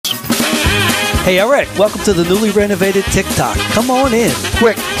Hey, Eric, welcome to the newly renovated TikTok. Come on in.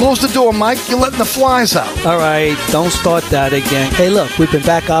 Quick, close the door, Mike. You're letting the flies out. All right, don't start that again. Hey, look, we've been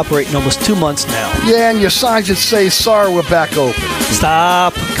back operating almost 2 months now. Yeah, and your sign should say, sorry, we're back open.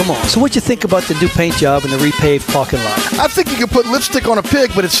 Stop. Come on. So what you think about the new paint job and the repaved parking lot? I think you could put lipstick on a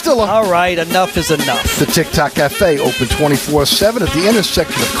pig, but it's still a... All right, enough is enough. The TikTok Cafe, open 24/7 at the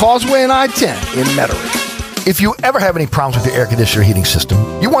intersection of Causeway and I-10 in Metairie. If you ever have any problems with your air conditioner heating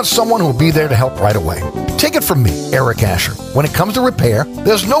system, you want someone who will be there to help right away. Take it from me, Eric Asher. When it comes to repair,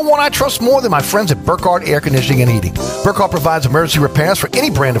 there's no one I trust more than my friends at Burkhardt Air Conditioning and Heating. Burkhardt provides emergency repairs for any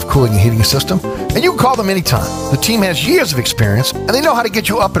brand of cooling and heating system, and you can call them anytime. The team has years of experience, and they know how to get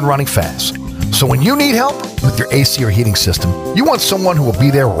you up and running fast. So when you need help with your AC or heating system, you want someone who will be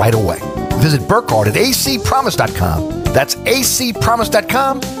there right away. Visit Burkhardt at acpromise.com. That's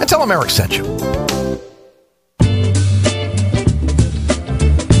acpromise.com, and tell them Eric sent you.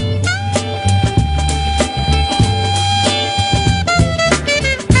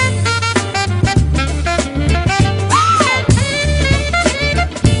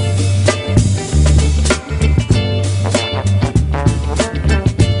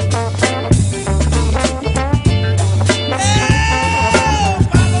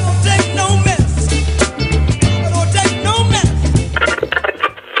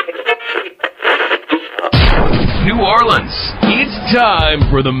 Time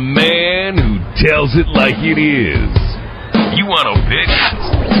for the man who tells it like it is. You want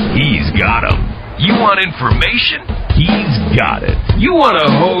opinions? He's got them. You want information? He's got it. You want a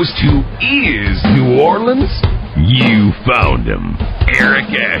host who is New Orleans? You found him.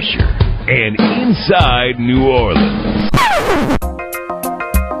 Eric Asher and Inside New Orleans.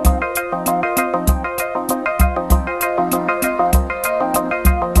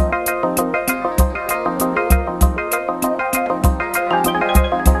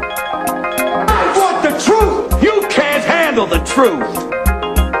 The truth.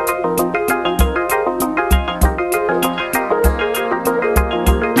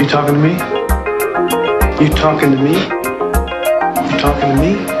 You talking to me? You talking to me? You talking to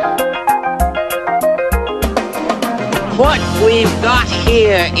me? What we've got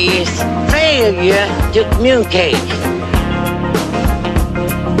here is failure to communicate.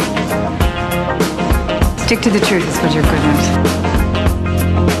 Stick to the truth is what you're good at.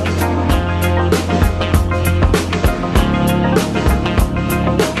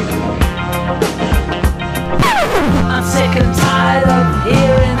 Sick and tired of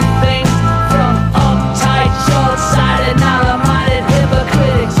hearing things from uptight, short-sighted, narrow-minded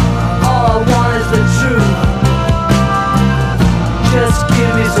hypocrites. All I want is the truth. Just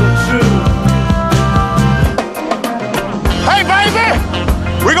give me some truth. Hey, baby!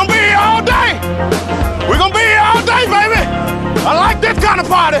 We're gonna be here all day! We're gonna be here all day, baby! I like this kind of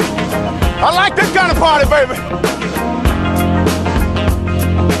party! I like this kind of party, baby!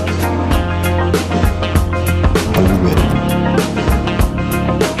 Are you ready?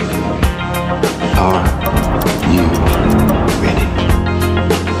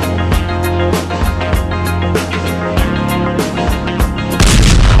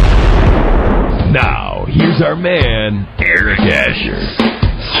 Now, here's our man, Eric Asher.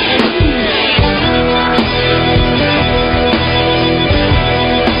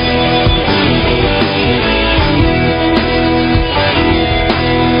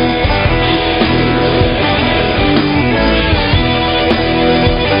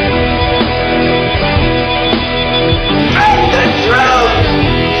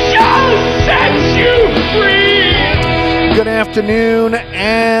 Good afternoon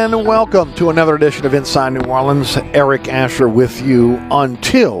and welcome to another edition of Inside New Orleans. Eric Asher with you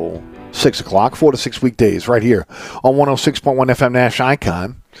until 6 o'clock, 4 to 6 weekdays right here on 106.1 FM Nash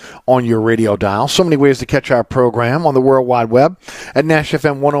Icon on your radio dial. So many ways to catch our program on the World Wide Web at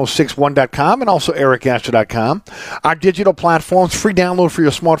NashFM1061.com and also EricAsher.com. Our digital platforms, free download for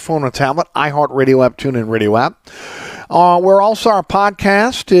your smartphone or tablet, iHeartRadio app, TuneIn Radio app. Where also our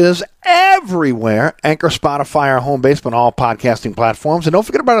podcast is everywhere. Anchor, Spotify, our home base, on all podcasting platforms. And don't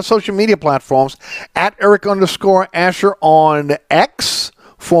forget about our social media platforms at Eric_Asher on X,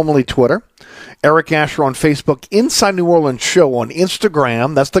 formerly Twitter. Eric Asher on Facebook, Inside New Orleans Show on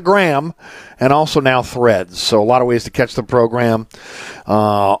Instagram. That's the gram. And also now Threads. So a lot of ways to catch the program.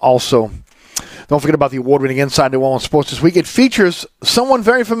 Also, don't forget about the award-winning Inside New Orleans Sports this week. It features someone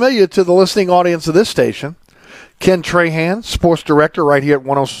very familiar to the listening audience of this station. Ken Trahan, sports director right here at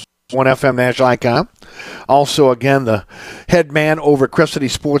 101 FM Nash Icon. Also, again, the head man over at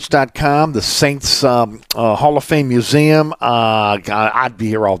CrescentCitySports.com, the Saints Hall of Fame Museum. I'd be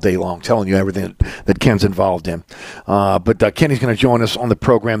here all day long telling you everything that Ken's involved in. But Kenny's going to join us on the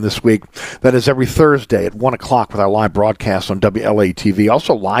program this week. That is every Thursday at 1 o'clock with our live broadcast on WLA-TV.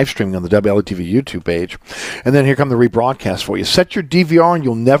 Also live streaming on the WLA-TV YouTube page. And then here come the rebroadcast for you. Set your DVR and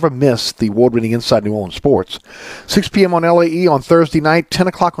you'll never miss the award-winning Inside New Orleans Sports. 6 p.m. on LAE on Thursday night, 10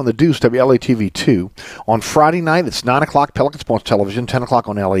 o'clock on the Deuce, WLA-TV 2. On Friday night, it's 9 o'clock, Pelican Sports Television, 10 o'clock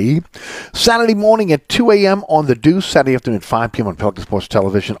on LAE. Saturday morning at 2 a.m. on the Deuce. Saturday afternoon at 5 p.m. on Pelican Sports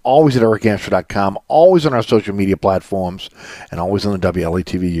Television. Always at ericasher.com. Always on our social media platforms. And always on the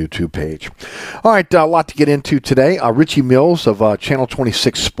WLA-TV YouTube page. All right, a lot to get into today. Richie Mills of Channel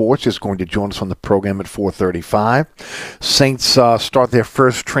 26 Sports is going to join us on the program at 4:35. Saints start their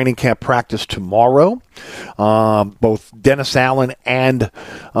first training camp practice tomorrow. Both Dennis Allen and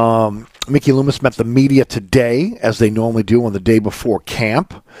Mickey Loomis met the media today, as they normally do on the day before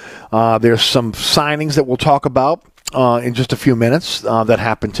camp. There's some signings that we'll talk about in just a few minutes that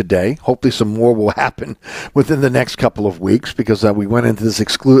happened today. Hopefully some more will happen within the next couple of weeks, because we went into this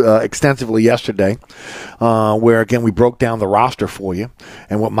extensively yesterday, where, again, we broke down the roster for you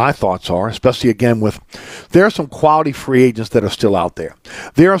and what my thoughts are, especially, again, there are some quality free agents that are still out there.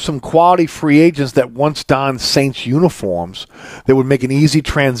 There are some quality free agents that once donned Saints uniforms that would make an easy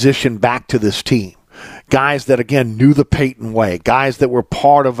transition back to this team. Guys that, again, knew the Peyton way. Guys that were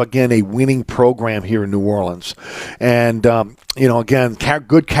part of, again, a winning program here in New Orleans. And, again,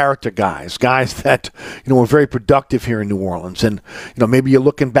 good character guys. Guys that, were very productive here in New Orleans. And, maybe you're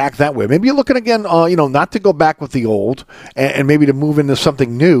looking back that way. Maybe you're looking, again, not to go back with the old and maybe to move into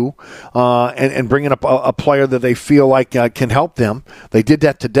something new and bring in a player that they feel like can help them. They did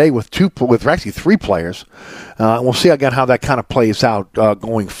that today with actually 3 players. And we'll see, again, how that kind of plays out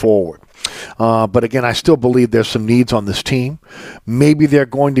going forward. But again, I still believe there's some needs on this team. Maybe they're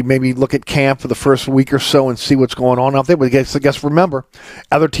going to look at camp for the first week or so and see what's going on out there. But I guess remember,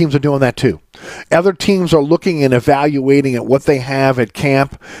 other teams are doing that too. Other teams are looking and evaluating at what they have at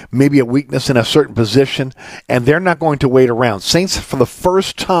camp, maybe a weakness in a certain position, and they're not going to wait around. Saints, for the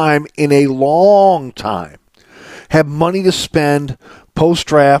first time in a long time, have money to spend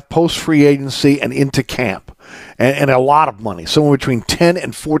post-draft, post-free agency, and into camp. And a lot of money, somewhere between $10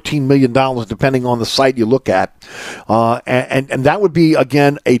 and $14 million, depending on the site you look at. And that would be,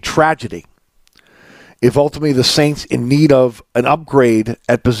 again, a tragedy if ultimately the Saints in need of an upgrade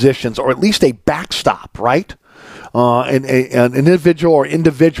at positions, or at least a backstop, right? An individual or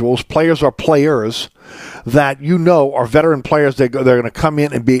individuals, players are players that are veteran players. They're going to come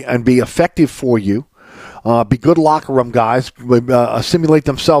in and be effective for you. Be good locker room guys, assimilate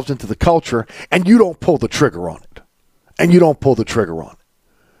themselves into the culture, and you don't pull the trigger on it.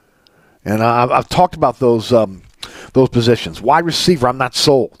 And I've talked about those positions. Wide receiver, I'm not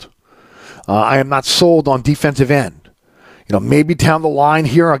sold. I am not sold on defensive end. Maybe down the line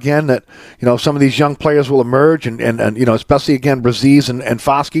here again that, some of these young players will emerge and especially, again, Braziz and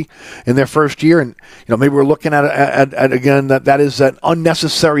Foskey in their first year. And, maybe we're looking at again, that is an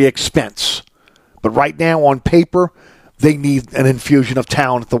unnecessary expense. But right now, on paper, they need an infusion of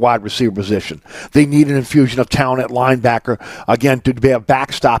talent at the wide receiver position. They need an infusion of talent at linebacker, again, to be a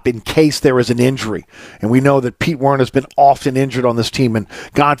backstop in case there is an injury. And we know that Pete Werner has been often injured on this team, and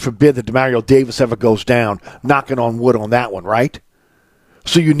God forbid that Demario Davis ever goes down, knocking on wood on that one, right?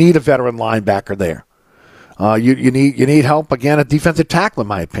 So you need a veteran linebacker there. You need help, again, at defensive tackle, in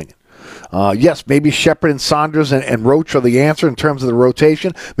my opinion. Yes, maybe Shepard and Saunders and Roach are the answer in terms of the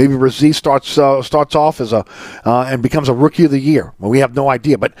rotation. Maybe Raziz starts off as and becomes a rookie of the year. Well, we have no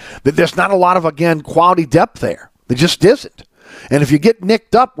idea, but there's not a lot of, again, quality depth there. There just isn't. And if you get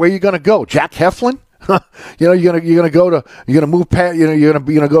nicked up, where are you going to go? Jack Heflin? You're gonna move past. You're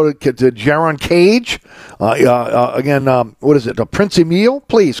gonna go to Jaron Cage. What is it? Prince Emile?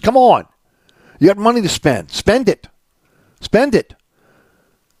 Please, come on. You got money to spend. Spend it.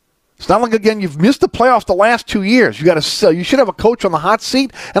 It's not like, again, you've missed the playoffs the last 2 years. You should have a coach on the hot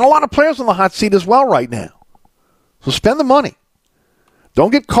seat and a lot of players on the hot seat as well right now. So spend the money. Don't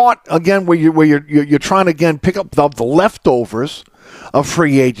get caught again where you're trying to, again, pick up the leftovers of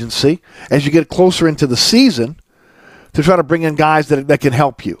free agency as you get closer into the season to try to bring in guys that can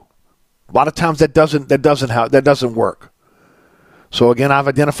help you. A lot of times that doesn't work. So again, I've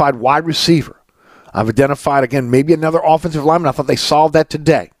identified wide receiver. I've identified, again, maybe another offensive lineman. I thought they solved that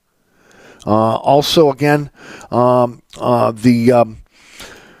today. Also, again, the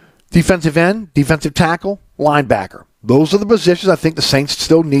defensive end, defensive tackle, linebacker. Those are the positions I think the Saints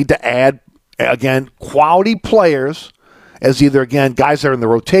still need to add, again, quality players as either, again, guys that are in the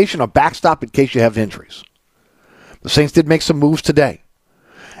rotation or backstop in case you have injuries. The Saints did make some moves today.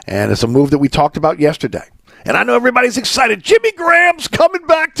 And it's a move that we talked about yesterday. And I know everybody's excited. Jimmy Graham's coming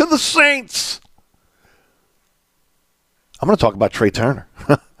back to the Saints. I'm going to talk about Trey Turner.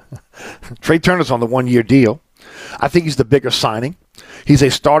 Trey Turner's on the one-year deal. I think he's the bigger signing. He's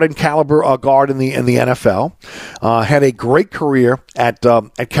a starting caliber guard in the NFL. Had a great career at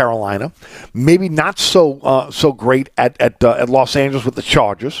Carolina. Maybe not so great at Los Angeles with the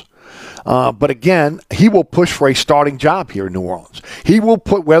Chargers. But again, he will push for a starting job here in New Orleans. He will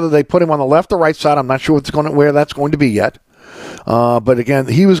put, whether they put him on the left or right side, I'm not sure where that's going to be yet. But again,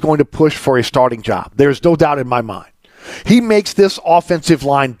 he was going to push for a starting job. There's no doubt in my mind. He makes this offensive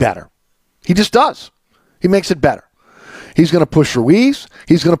line better. He just does. He makes it better. He's going to push Ruiz.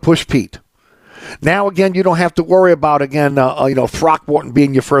 He's going to push Pete. Now, again, you don't have to worry about, again, Throckmorton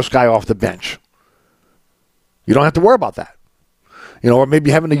being your first guy off the bench. You don't have to worry about that. Or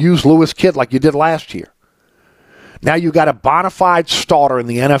maybe having to use Lewis Kidd like you did last year. Now you got a bona fide starter in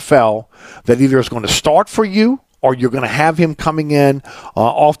the NFL that either is going to start for you or you're going to have him coming in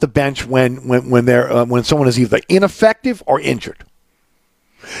off the bench when someone is either ineffective or injured.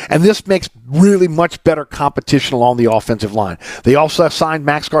 And this makes really much better competition along the offensive line. They also signed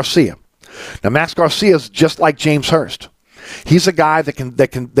Max Garcia. Now Max Garcia is just like James Hurst. He's a guy that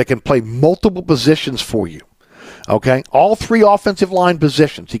can play multiple positions for you. Okay, all three offensive line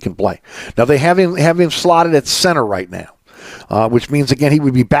positions he can play. Now they have him slotted at center right now, which means again he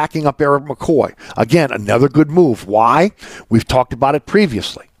would be backing up Eric McCoy. Again, another good move. Why? We've talked about it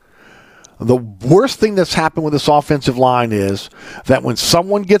previously. The worst thing that's happened with this offensive line is that when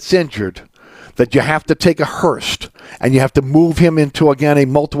someone gets injured, that you have to take a Hurst and you have to move him into, again, a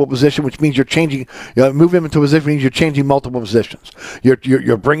multiple position, which means you're changing. Move him into a position means you're changing multiple positions.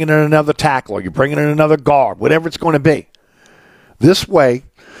 You're bringing in another tackle, or you're bringing in another guard, whatever it's going to be. This way,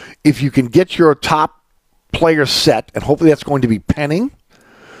 if you can get your top player set, and hopefully that's going to be Penning,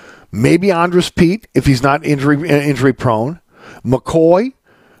 maybe Andres Pete if he's not injury prone, McCoy.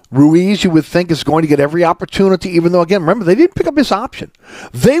 Ruiz, you would think, is going to get every opportunity, even though, again, remember, they didn't pick up his option.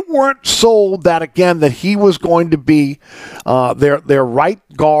 They weren't sold that, again, that he was going to be their right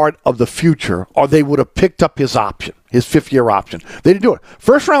guard of the future, or they would have picked up his option, his fifth-year option. They didn't do it.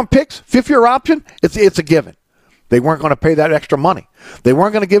 First-round picks, fifth-year option, it's a given. They weren't going to pay that extra money. They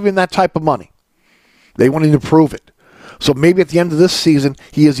weren't going to give him that type of money. They wanted to prove it. So maybe at the end of this season,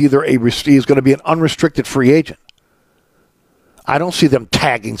 he is he's going to be an unrestricted free agent. I don't see them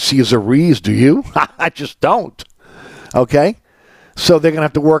tagging Cesar Ruiz, do you? I just don't. Okay? So they're going to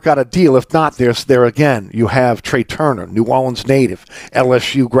have to work out a deal. If not, there again, you have Trey Turner, New Orleans native,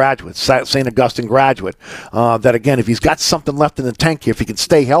 LSU graduate, St. Augustine graduate, that, again, if he's got something left in the tank here, if he can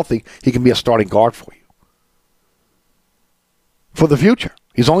stay healthy, he can be a starting guard for you. For the future.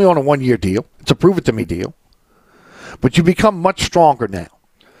 He's only on a one-year deal. It's a prove-it-to-me deal. But you become much stronger now.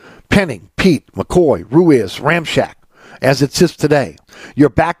 Penning, Pete, McCoy, Ruiz, Ramchak. As it sits today,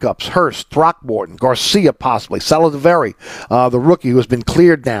 your backups, Hurst, Throckmorton, Garcia possibly, Saladiveri, the rookie who has been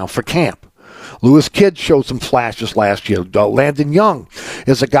cleared now for camp. Lewis Kidd showed some flashes last year. Landon Young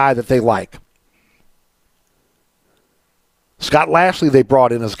is a guy that they like. Scott Lashley they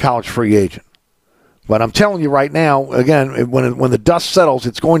brought in as a college free agent. But I'm telling you right now, again, when the dust settles,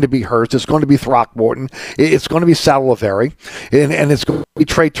 it's going to be Hurst, it's going to be Throckmorton, it's going to be Saladiveri, and it's going to be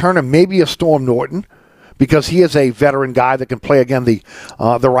Trey Turner, maybe a Storm Norton, because he is a veteran guy that can play, again, the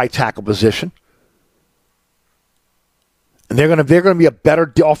right tackle position. And they're going to be a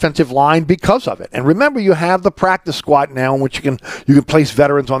better offensive line because of it. And remember, you have the practice squad now in which you can place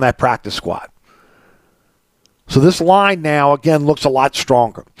veterans on that practice squad. So this line now, again, looks a lot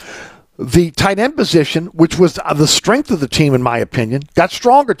stronger. The tight end position, which was the strength of the team, in my opinion, got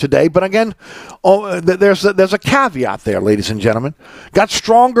stronger today. But again, there's a caveat there, ladies and gentlemen. Got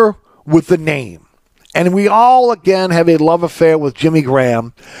stronger with the name. And we all, again, have a love affair with Jimmy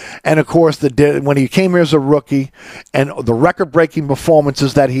Graham. And, of course, when he came here as a rookie and the record-breaking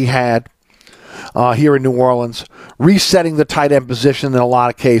performances that he had here in New Orleans, resetting the tight end position in a lot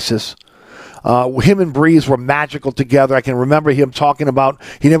of cases. Him and Breeze were magical together. I can remember him talking about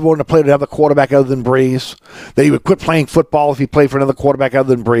he never wanted to play with another quarterback other than Breeze, that he would quit playing football if he played for another quarterback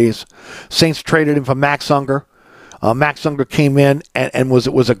other than Breeze. Saints traded him for Max Unger. Max Unger came in and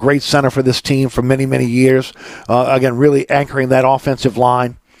was a great center for this team for many, many years. Again, really anchoring that offensive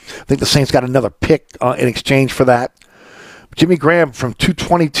line. I think the Saints got another pick in exchange for that. Jimmy Graham from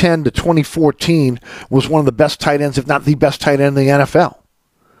 2010 to 2014 was one of the best tight ends, if not the best tight end in the NFL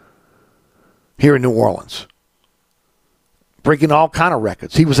here in New Orleans. Breaking all kind of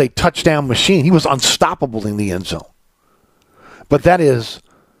records. He was a touchdown machine. He was unstoppable in the end zone. But that is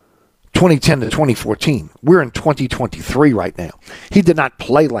 2010 to 2014. We're in 2023 right now. He did not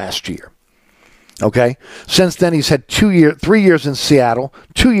play last year. Okay? Since then, he's had 3 years in Seattle,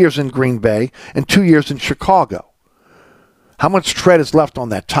 2 years in Green Bay, and 2 years in Chicago. How much tread is left on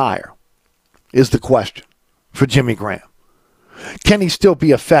that tire is the question for Jimmy Graham. Can he still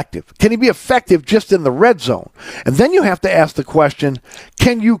be effective? Can he be effective just in the red zone? And then you have to ask the question,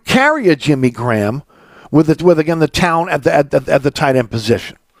 can you carry a Jimmy Graham with again, the talent at the tight end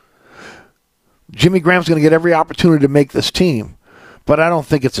position? Jimmy Graham's going to get every opportunity to make this team, but I don't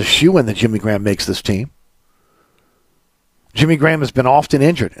think it's a shoo-in that Jimmy Graham makes this team. Jimmy Graham has been often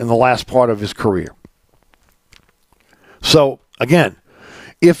injured in the last part of his career. So, again,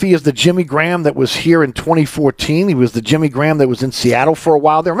 if he is the Jimmy Graham that was here in 2014, he was the Jimmy Graham that was in Seattle for a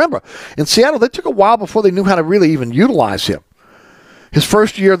while there. Remember, in Seattle, they took a while before they knew how to really even utilize him. His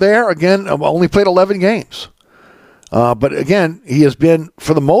first year there, again, only played 11 games. But, again, he has been,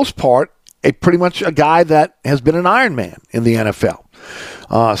 for the most part, pretty much a guy that has been an Iron Man in the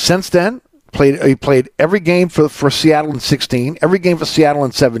NFL. Since then, he played every game for Seattle in 16, every game for Seattle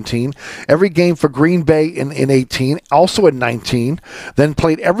in 17, every game for Green Bay in 18, also in 19, then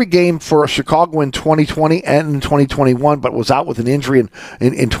played every game for Chicago in 2020 and in 2021, but was out with an injury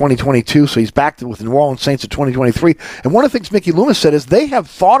in 2022, so he's back with the New Orleans Saints in 2023. And one of the things Mickey Loomis said is they have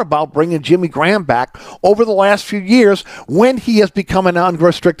thought about bringing Jimmy Graham back over the last few years when he has become an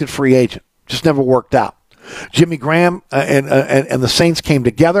unrestricted free agent. Just never worked out. Jimmy Graham and the Saints came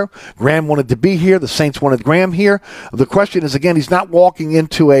together. Graham wanted to be here. The Saints wanted Graham here. The question is, again, he's not walking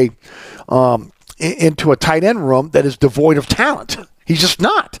into a tight end room that is devoid of talent. He's just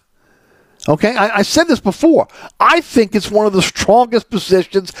not. Okay, I said this before. I think it's one of the strongest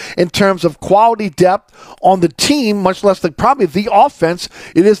positions in terms of quality depth on the team, much less probably the offense.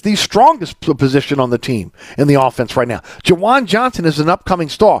 It is the strongest position on the team in the offense right now. Juwan Johnson is an upcoming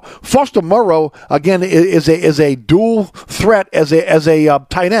star. Foster Moreau, again, is a dual threat as a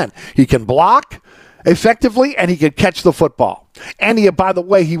tight end. He can block effectively, and he can catch the football. And by the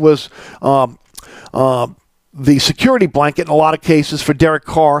way, he was the security blanket in a lot of cases for Derek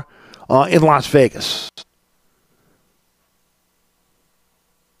Carr in Las Vegas.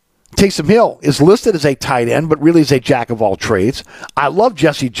 Taysom Hill is listed as a tight end, but really is a jack of all trades. I love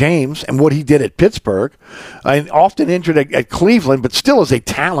Jesse James and what he did at Pittsburgh, and often injured at Cleveland, but still is a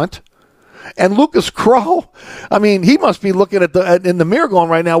talent. And Lucas Crow, I mean, he must be looking in the mirror going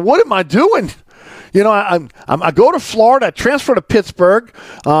right now, what am I doing? You know, I go to Florida, I transfer to Pittsburgh.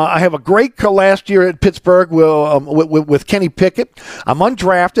 I have a great career last year at Pittsburgh with Kenny Pickett. I'm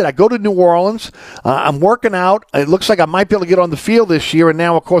undrafted. I go to New Orleans. I'm working out. It looks like I might be able to get on the field this year. And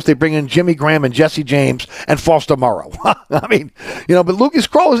now, of course, they bring in Jimmy Graham and Jesse James and Foster Moreau. I mean, you know, but Lucas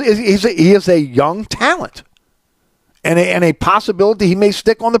Crow is a young talent and a possibility he may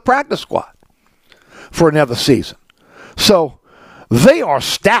stick on the practice squad for another season. So they are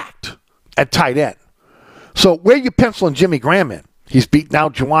stacked at tight end. So where are you penciling Jimmy Graham in? He's beaten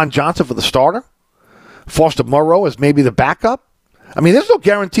out Juwan Johnson for the starter. Foster Moreau is maybe the backup. I mean, there's no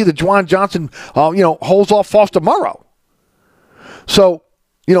guarantee that Juwan Johnson, holds off Foster Moreau. So,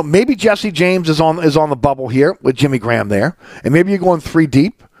 maybe Jesse James is on the bubble here with Jimmy Graham there, and maybe you're going 3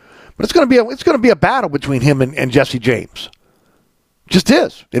 deep. But it's going to be a battle between him and Jesse James. Just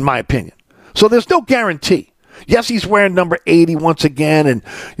is, in my opinion. So there's no guarantee. Yes, he's wearing number 80 once again, and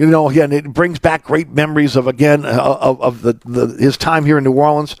again, it brings back great memories of his time here in New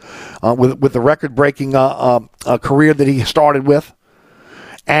Orleans with the record-breaking career that he started with.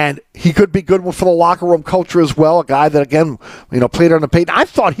 And he could be good for the locker room culture as well. A guy that again, played under Peyton. I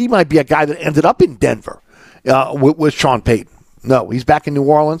thought he might be a guy that ended up in Denver with Sean Payton. No, he's back in New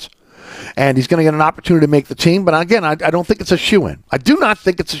Orleans. And he's going to get an opportunity to make the team. But again, I don't think it's a shoo-in. I do not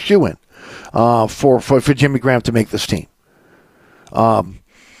think it's a shoo-in for Jimmy Graham to make this team. Now,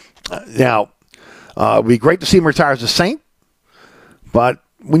 it would be great to see him retire as a Saint. But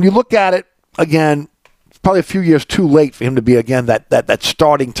when you look at it, again, it's probably a few years too late for him to be, again, that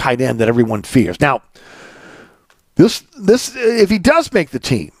starting tight end that everyone fears. Now, this if he does make the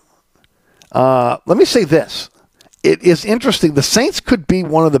team, let me say this. It is interesting. The Saints could be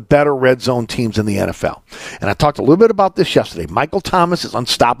one of the better red zone teams in the NFL. And I talked a little bit about this yesterday. Michael Thomas is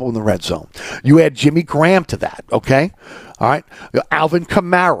unstoppable in the red zone. You add Jimmy Graham to that, okay? All right? Alvin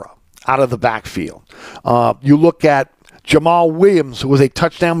Kamara out of the backfield. You look at Jamal Williams, who was a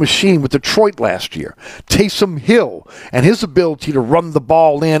touchdown machine with Detroit last year. Taysom Hill and his ability to run the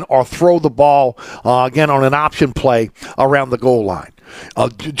ball in or throw the ball, again, on an option play around the goal line.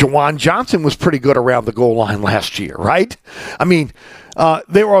 Jawan Johnson was pretty good around the goal line last year, right? I mean,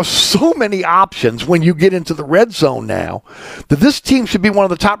 there are so many options when you get into the red zone now that this team should be one of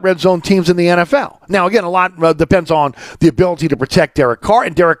the top red zone teams in the NFL. Now, again, a lot depends on the ability to protect Derek Carr,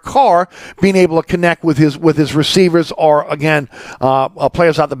 and Derek Carr being able to connect with his receivers or, again,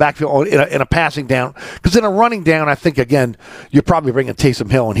 players out the backfield in a passing down. Because in a running down, I think, again, you're probably bringing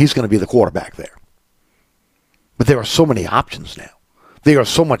Taysom Hill, and he's going to be the quarterback there. But there are so many options now. They are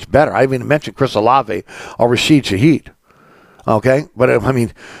so much better. I even mentioned Chris Olave or Rashid Shaheed. Okay, but I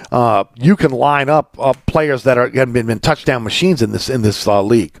mean, you can line up players that have been touchdown machines in this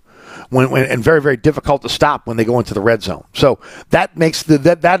league, and very, very difficult to stop when they go into the red zone. So that makes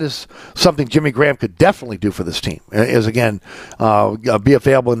that is something Jimmy Graham could definitely do for this team. Is again be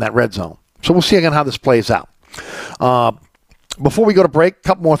available in that red zone. So we'll see again how this plays out. Before we go to break, a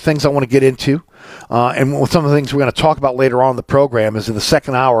couple more things I want to get into. And some of the things we're going to talk about later on in the program is in the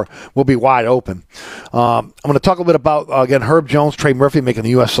second hour, we'll be wide open. I'm going to talk a little bit about, again, Herb Jones, Trey Murphy making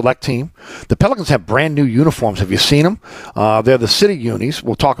the U.S. Select team. The Pelicans have brand new uniforms. Have you seen them? They're the City Unis.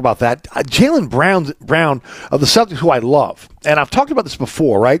 We'll talk about that. Jaylen Brown of the Celtics, who I love. And I've talked about this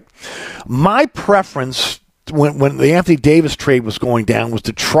before, right? My preference when the Anthony Davis trade was going down was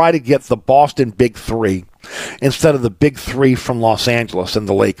to try to get the Boston Big Three instead of the Big Three from Los Angeles and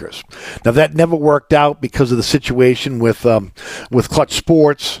the Lakers. Now, that never worked out because of the situation with Clutch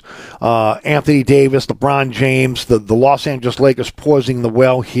Sports, Anthony Davis, LeBron James, the Los Angeles Lakers poisoning the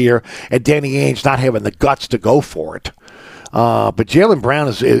well here, and Danny Ainge not having the guts to go for it. But Jaylen Brown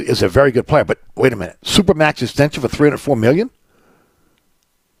is a very good player. But wait a minute. Supermax extension for $304 million?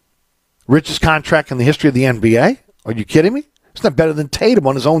 Richest contract in the history of the NBA? Are you kidding me? It's not better than Tatum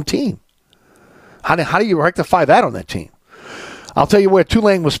on his own team. How do you rectify that on that team? I'll tell you where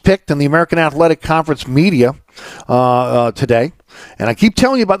Tulane was picked in the American Athletic Conference media today. And I keep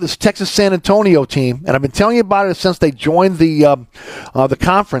telling you about this Texas San Antonio team, and I've been telling you about it since they joined the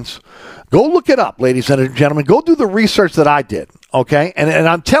conference. Go look it up, ladies and gentlemen. Go do the research that I did, okay? And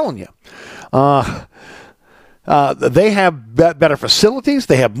I'm telling you, they have better facilities.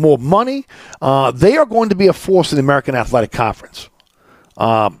 They have more money. They are going to be a force in the American Athletic Conference.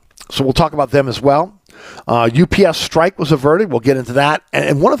 So we'll talk about them as well. UPS strike was averted. We'll get into that.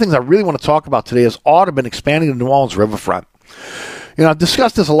 And one of the things I really want to talk about today is Audubon expanding the New Orleans riverfront. You know, I've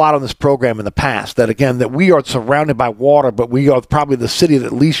discussed this a lot on this program in the past, that, again, that we are surrounded by water, but we are probably the city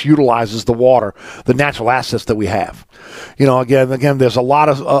that least utilizes the water, the natural assets that we have. You know, again, there's a lot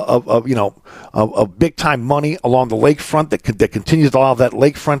of big-time money along the lakefront that continues to allow that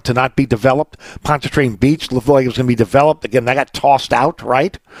lakefront to not be developed. Pontchartrain Beach looked like it was going to be developed. Again, that got tossed out,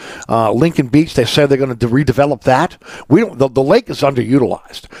 right? Lincoln Beach, they said they're going to redevelop that. The lake is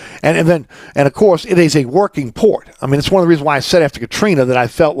underutilized. And of course, it is a working port. I mean, it's one of the reasons why I said after Katrina that I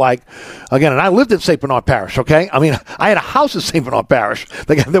felt like, again, and I lived in St. Bernard Parish, okay? I mean, I had a house in St. Bernard Parish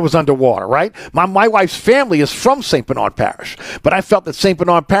that was underwater, right? My wife's family is from St. Bernard Parish, but I felt that St.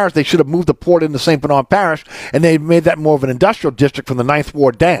 Bernard Parish, they should have moved the port into St. Bernard Parish, and they made that more of an industrial district from the 9th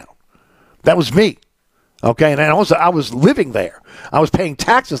Ward down. That was me, okay? And I was living there. I was paying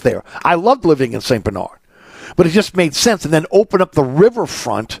taxes there. I loved living in St. Bernard. But it just made sense, and then open up the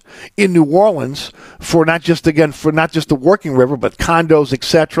riverfront in New Orleans for not just the working river, but condos,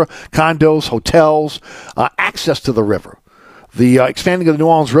 etc., condos, hotels, access to the river. The expanding of the New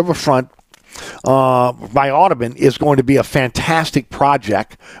Orleans riverfront by Audubon is going to be a fantastic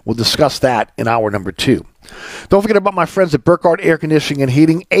project. We'll discuss that in hour number 2. Don't forget about my friends at Burkhardt Air Conditioning and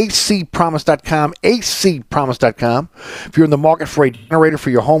Heating, acpromise.com, acpromise.com. If you're in the market for a generator for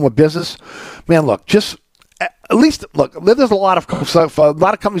your home or business, man, look, there's a lot of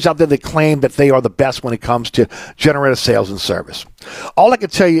companies out there that claim that they are the best when it comes to generator sales and service. All I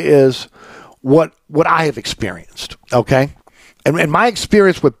can tell you is what I have experienced, okay? And my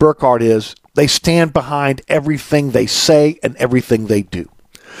experience with Burkhardt is they stand behind everything they say and everything they do.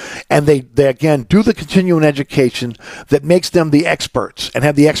 And they again, do the continuing education that makes them the experts and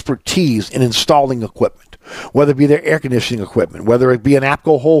have the expertise in installing equipment, whether it be their air conditioning equipment, whether it be an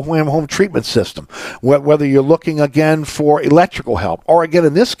APCO whole home treatment system, whether you're looking, again, for electrical help, or, again,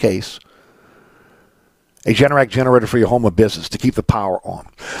 in this case, a Generac generator for your home or business to keep the power on.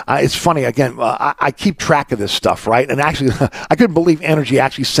 It's funny, again, I keep track of this stuff, right? And actually, I couldn't believe Energy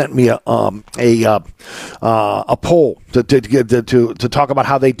actually sent me a poll to talk about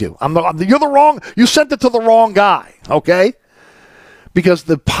how they do. You sent it to the wrong guy, okay? Because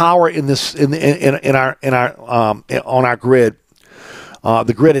the power in this on our grid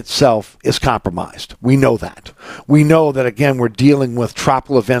the grid itself is compromised. We know that. We know that, again, we're dealing with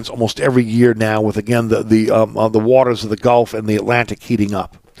tropical events almost every year now with, again, the waters of the Gulf and the Atlantic heating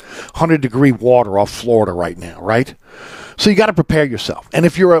up. 100-degree water off Florida right now, right? So you got to prepare yourself. And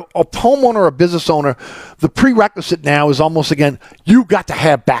if you're a homeowner or a business owner, the prerequisite now is almost, again, you got to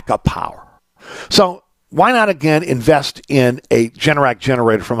have backup power. So why not, again, invest in a Generac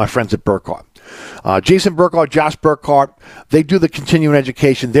generator from my friends at Burkhardt? Jason Burkhardt, Josh Burkhardt, they do the continuing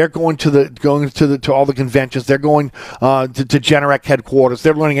education. They're going to all the conventions. They're going to Generac headquarters.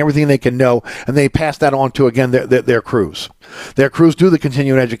 They're learning everything they can know, and they pass that on to, again, their crews. Their crews do the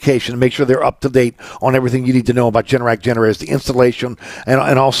continuing education and make sure they're up to date on everything you need to know about Generac generators, the installation,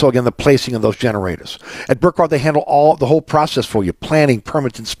 and also, again, the placing of those generators. At Burkhardt, they handle the whole process for you: planning,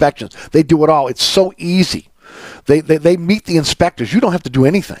 permits, inspections. They do it all. It's so easy. They meet the inspectors. You don't have to do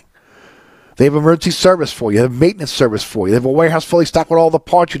anything. They have emergency service for you. They have maintenance service for you. They have a warehouse fully stocked with all the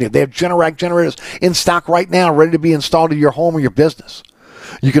parts you need. They have Generac generators in stock right now, ready to be installed in your home or your business.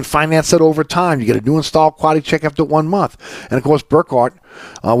 You can finance it over time. You get a new install quality check after 1 month. And, of course, Burkhardt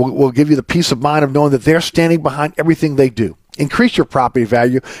will give you the peace of mind of knowing that they're standing behind everything they do. Increase your property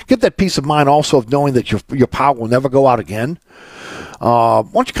value. Get that peace of mind also of knowing that your power will never go out again. Why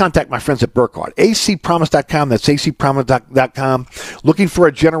don't you contact my friends at Burkhardt? acpromise.com. That's acpromise.com. Looking for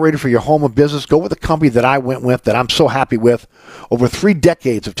a generator for your home or business? Go with the company that I went with, that I'm so happy with. Over 3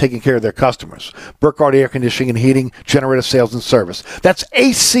 decades of taking care of their customers. Burkhardt Air Conditioning and Heating, Generator Sales and Service. That's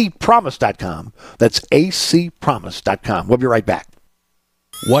acpromise.com. That's acpromise.com. We'll be right back.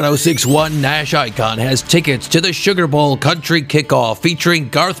 1061 Nash Icon has tickets to the Sugar Bowl Country Kickoff featuring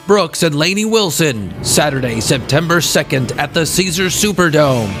Garth Brooks and Lainey Wilson. Saturday, September 2nd at the Caesars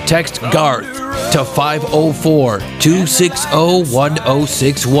Superdome. Text Garth to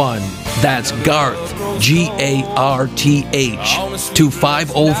 504-260-1061. That's Garth, Garth, to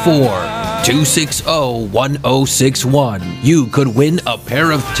 504-260-1061. You could win a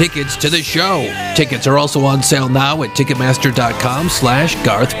pair of tickets to the show. Tickets are also on sale now at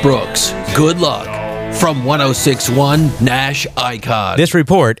Ticketmaster.com/Garth Brooks. Good luck. From 1061 Nash Icon. This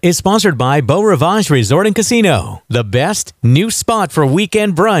report is sponsored by Beau Rivage Resort and Casino. The best new spot for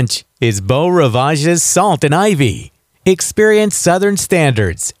weekend brunch is Beau Rivage's Salt and Ivy. Experience Southern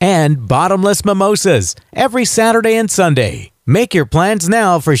standards and bottomless mimosas every Saturday and Sunday. Make your plans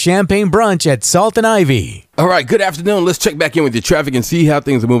now for champagne brunch at Salt and Ivy. All right, good afternoon. Let's check back in with your traffic and see how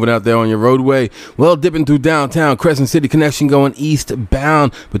things are moving out there on your roadway. Well, dipping through downtown, Crescent City connection going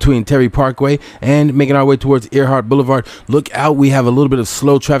eastbound between Terry Parkway and making our way towards Earhart Boulevard. Look out, we have a little bit of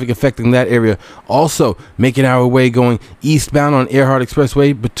slow traffic affecting that area. Also, making our way going eastbound on Earhart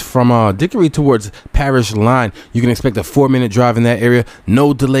Expressway but from Dickory towards Parish Line. You can expect a 4-minute drive in that area.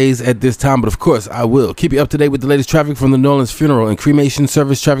 No delays at this time, but of course, I will keep you up to date with the latest traffic from the New Orleans Funeral and Cremation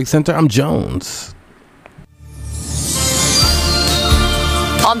Service Traffic Center. I'm Jones.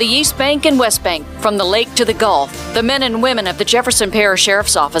 On the East Bank and West Bank, from the lake to the Gulf, the men and women of the Jefferson Parish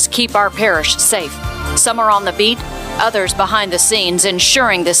Sheriff's Office keep our parish safe. Some are on the beat, others behind the scenes,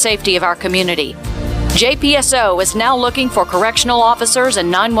 ensuring the safety of our community. JPSO is now looking for correctional officers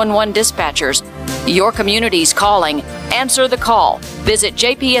and 911 dispatchers. Your community's calling. Answer the call. Visit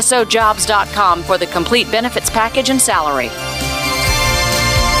jpsojobs.com for the complete benefits package and salary.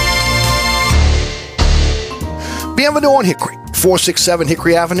 Bienvenue on Hickory, 467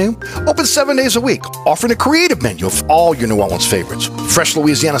 Hickory Avenue. Open 7 days a week, offering a creative menu of all your New Orleans favorites. Fresh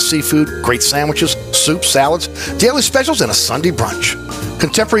Louisiana seafood, great sandwiches, soups, salads, daily specials, and a Sunday brunch.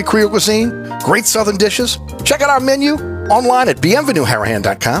 Contemporary Creole cuisine, great Southern dishes. Check out our menu online at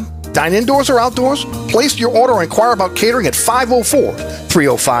bienvenueharahan.com. Dine indoors or outdoors. Place your order or inquire about catering at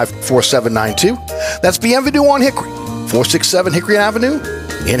 504-305-4792. That's Bienvenue on Hickory, 467 Hickory Avenue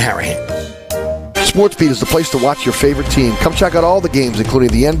in Harahan. SportsBeat is the place to watch your favorite team. Come check out all the games, including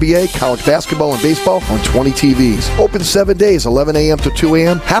the NBA, college basketball, and baseball on 20 TVs. Open 7 days, 11 a.m. to 2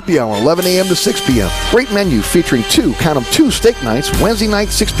 a.m. Happy hour, 11 a.m. to 6 p.m. Great menu featuring two steak nights. Wednesday night,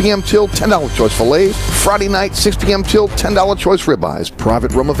 6 p.m. till $10 choice fillets. Friday night, 6 p.m. till $10 choice ribeyes.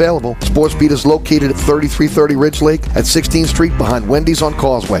 Private room available. SportsBeat is located at 3330 Ridge Lake at 16th Street behind Wendy's on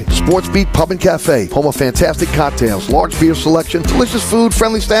Causeway. SportsBeat Pub and Cafe, home of fantastic cocktails, large beer selection, delicious food,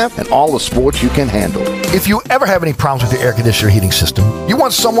 friendly staff, and all the sports you can handle. If you ever have any problems with your air conditioner heating system, you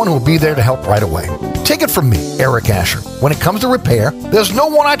want someone who will be there to help right away. Take it from me, Eric Asher. When it comes to repair, there's no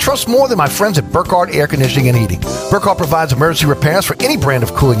one I trust more than my friends at Burkhardt Air Conditioning and Heating. Burkhardt provides emergency repairs for any brand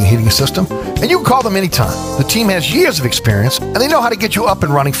of cooling and heating system, and you can call them anytime. The team has years of experience, and they know how to get you up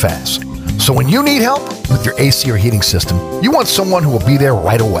and running fast. So when you need help with your AC or heating system, you want someone who will be there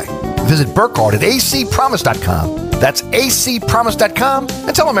right away. Visit Burkhardt at acpromise.com. That's acpromise.com,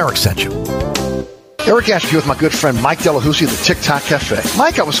 and tell them Eric sent you. Eric Asher here with my good friend Mike Delahousie of the TikTok Cafe.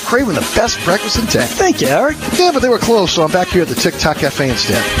 Mike, I was craving the best breakfast in town. Thank you, Eric. Yeah, but they were closed, so I'm back here at the TikTok Cafe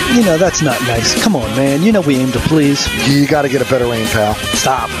instead. You know, that's not nice. Come on, man. You know we aim to please. You got to get a better aim, pal.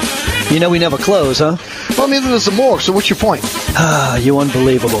 Stop. You know we never close, huh? Well, neither does the morgue, so what's your point? Ah, you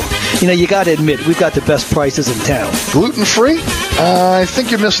unbelievable. You know, you got to admit, we've got the best prices in town. Gluten-free? I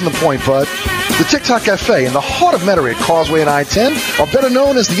think you're missing the point, bud. The TikTok Cafe in the heart of Metairie at Causeway and I-10 are better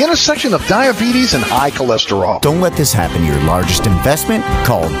known as the intersection of diabetes and high cholesterol. Don't let this happen to your largest investment.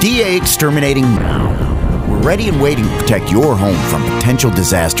 Call DA Exterminating now. We're ready and waiting to protect your home from potential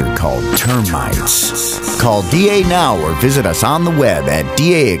disaster called termites. Call DA now or visit us on the web at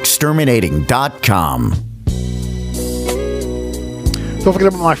daexterminating.com. Don't forget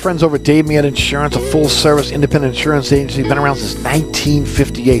about my friends over at Dave Mead Insurance, a full-service independent insurance agency, been around since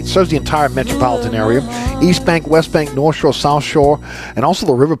 1958. Serves the entire metropolitan area, East Bank, West Bank, North Shore, South Shore, and also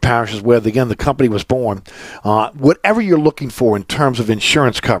the river parishes where, again, the company was born. Whatever you're looking for in terms of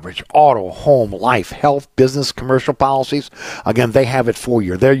insurance coverage, auto, home, life, health, business, commercial policies, again, they have it for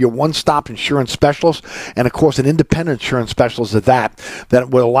you. They're your one-stop insurance specialist, and, of course, an independent insurance specialist at that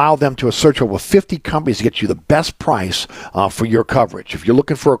will allow them to search over 50 companies to get you the best price for your coverage. If you're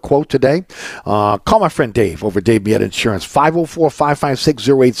looking for a quote today, call my friend Dave over at Dave Mead Insurance,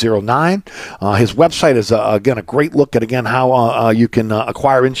 504-556-0809. His website is, again, a great look at, again, how you can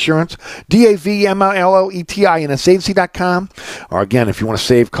acquire insurance, DAVMLLETINSagency.com. Or, again, if you want to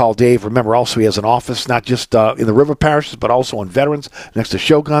save, call Dave. Remember, also, he has an office not just in the river parishes, but also on Veterans next to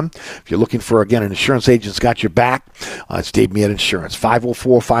Shogun. If you're looking for, again, an insurance agent's got your back, it's Dave Mead Insurance,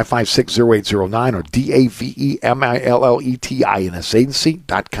 504-556-0809 or DAVEMILLETINSagency.com.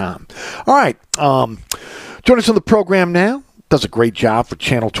 All right. Join us on the program now. Does a great job for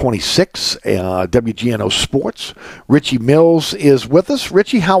Channel 26, WGNO Sports. Richie Mills is with us.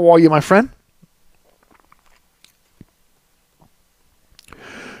 Richie, how are you, my friend?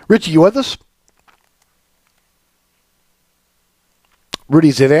 Richie, you with us?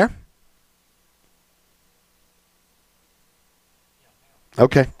 Rudy's there?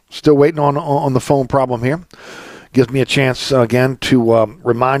 Okay. Still waiting on the phone problem here. Gives me a chance, again, to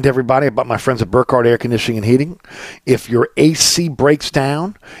remind everybody about my friends at Burkhardt Air Conditioning and Heating. If your AC breaks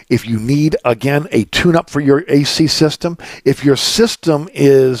down, if you need, again, a tune-up for your AC system, if your system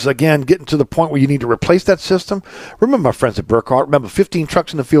is, again, getting to the point where you need to replace that system, remember my friends at Burkhardt. Remember, 15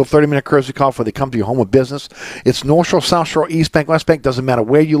 trucks in the field, 30-minute courtesy call before they come to your home of business. It's North Shore, South Shore, East Bank, West Bank. Doesn't matter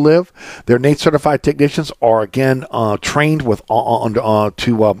where you live. Their NATE-certified technicians are, again, trained with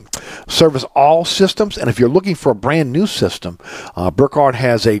to service all systems. And if you're looking for a brand new system, Burkhardt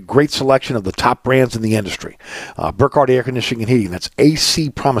has a great selection of the top brands in the industry. Burkhardt Air Conditioning and Heating. That's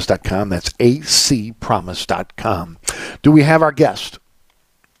acpromise.com. That's acpromise.com. Do we have our guest?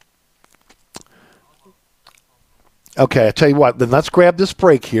 Okay, I tell you what, then let's grab this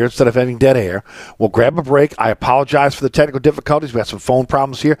break here instead of having dead air. We'll grab a break. I apologize for the technical difficulties. We have some phone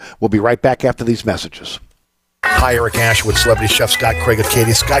problems here. We'll be right back after these messages. Hi, Eric Asher with celebrity chef Scott Craig of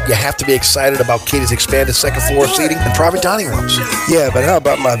Katie's. Scott, you have to be excited about Katie's expanded second floor seating and private dining rooms. Yeah, but how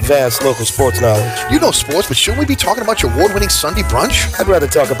about my vast local sports knowledge? You know sports, but shouldn't we be talking about your award-winning Sunday brunch? I'd rather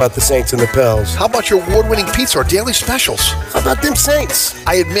talk about the Saints and the Pels. How about your award-winning pizza or daily specials? How about them Saints?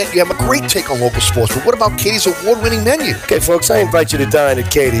 I admit you have a great take on local sports, but what about Katie's award-winning menu? Okay, folks, I invite you to dine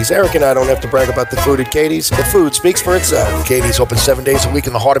at Katie's. Eric and I don't have to brag about the food at Katie's. The food speaks for itself. Katie's open 7 days a week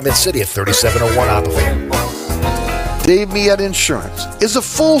in the heart of Mid-City at 3701 Opperville. Dave Mead Insurance is a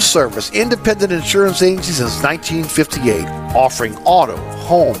full-service independent insurance agency since 1958, offering auto,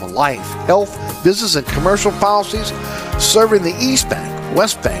 home, life, health, business, and commercial policies, serving the East Bank,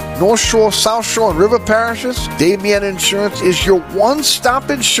 West Bank, North Shore, South Shore, and River parishes. Dave Mead Insurance is your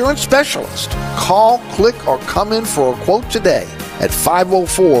one-stop insurance specialist. Call, click, or come in for a quote today at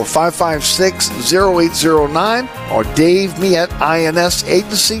 504-556-0809 or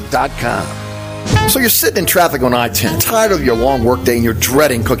DaveMeadInsAgency.com. So you're sitting in traffic on I-10, tired of your long workday and you're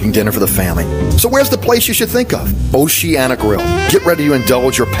dreading cooking dinner for the family. So where's the place you should think of? Oceana Grill. Get ready to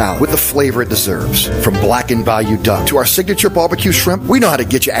indulge your palate with the flavor it deserves. From blackened bayou duck to our signature barbecue shrimp, we know how to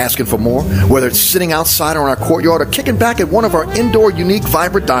get you asking for more. Whether it's sitting outside or in our courtyard or kicking back at one of our indoor, unique,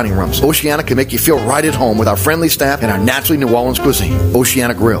 vibrant dining rooms, Oceana can make you feel right at home with our friendly staff and our naturally New Orleans cuisine.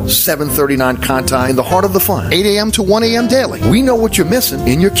 Oceana Grill, 739 Conti in the heart of the fun, 8 a.m. to 1 a.m. daily. We know what you're missing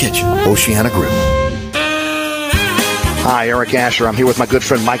in your kitchen. Oceana Grill. Hi, Eric Asher. I'm here with my good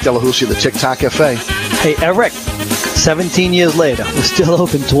friend Mike Delahousie of the TikTok Cafe. Hey, Eric, 17 years later, we're still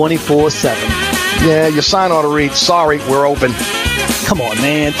open 24/7. Yeah, your sign ought to read, sorry, we're open. Come on,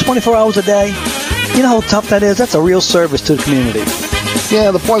 man, 24 hours a day? You know how tough that is? That's a real service to the community.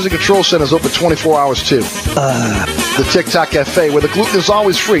 Yeah, the Poison Control Center is open 24 hours, too. The TikTok Cafe, where the gluten is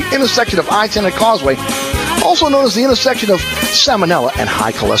always free. Intersection of I-10 and Causeway, also known as the intersection of salmonella and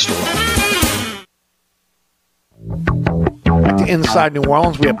high cholesterol. Back to Inside New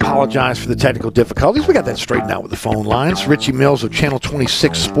Orleans, we apologize for the technical difficulties. We got that straightened out with the phone lines. Richie Mills of Channel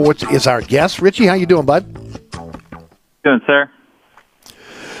 26 Sports is our guest. Richie, how you doing, bud? Doing, sir.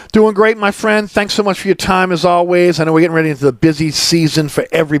 Doing great, my friend. Thanks so much for your time, as always. I know we're getting ready into the busy season for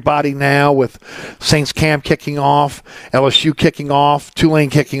everybody now, with Saints camp kicking off, LSU kicking off, Tulane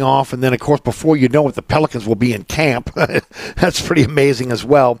kicking off, and then, of course, before you know it, the Pelicans will be in camp. That's pretty amazing as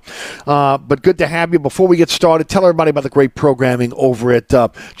well. But good to have you. Before we get started, tell everybody about the great programming over at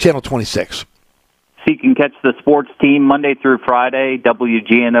Channel 26. So you can catch the sports team Monday through Friday,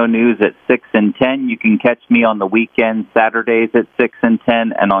 WGNO News at 6 and 10. You can catch me on the weekends, Saturdays at 6 and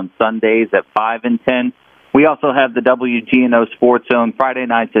 10, and on Sundays at 5 and 10. We also have the WGNO Sports Zone Friday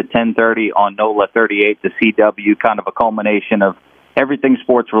nights at 10:30 on NOLA 38, the CW, kind of a culmination of everything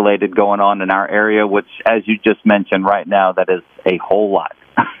sports-related going on in our area, which, as you just mentioned right now, that is a whole lot.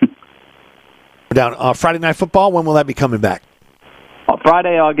 Down Friday Night Football, when will that be coming back?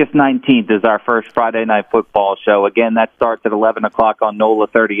 Friday, August 19th is our first Friday Night Football show. Again, that starts at 11 o'clock on NOLA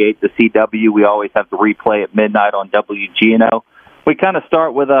 38, the CW. We always have the replay at midnight on WGNO. We kind of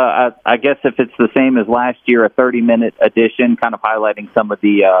start with, I guess if it's the same as last year, a 30-minute edition, kind of highlighting some of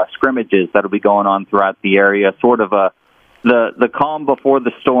the scrimmages that will be going on throughout the area, sort of the calm before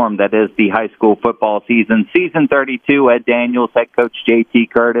the storm that is the high school football season. Season 32, Ed Daniels, head coach J.T.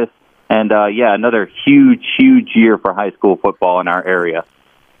 Curtis. And, another huge, huge year for high school football in our area.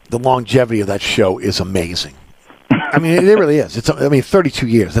 The longevity of that show is amazing. I mean, it really is. 32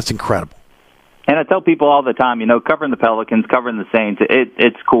 years. That's incredible. And I tell people all the time, covering the Pelicans, covering the Saints,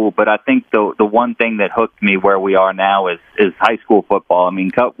 it's cool. But I think the one thing that hooked me where we are now is high school football. I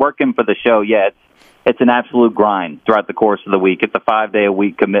mean, working for the show, it's an absolute grind throughout the course of the week. It's a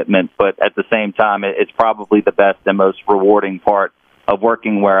 5-day-a-week commitment. But at the same time, it's probably the best and most rewarding part of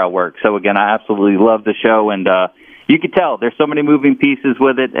working where I work. So again, I absolutely love the show, and you can tell there's so many moving pieces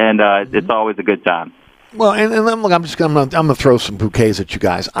with it, and it's always a good time. Well, and look, I'm gonna throw some bouquets at you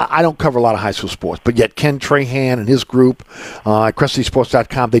guys. I don't cover a lot of high school sports, but yet Ken Trahan and his group at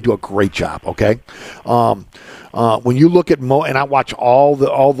CrescentCitySports.com, they do a great job. Okay, when you look at and I watch all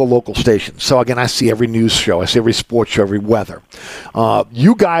the local stations. So again, I see every news show, I see every sports show, every weather.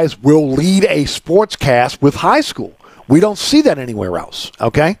 You guys will lead a sportscast with high school. We don't see that anywhere else,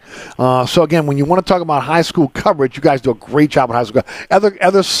 okay? So, again, when you want to talk about high school coverage, you guys do a great job at high school.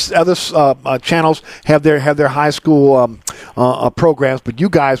 Other channels have their high school programs, but you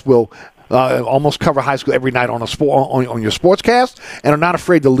guys will almost cover high school every night on your sportscast and are not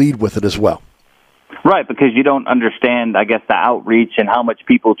afraid to lead with it as well. Right, because you don't understand, I guess, the outreach and how much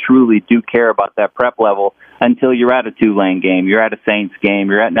people truly do care about that prep level until you're at a Tulane game, you're at a Saints game,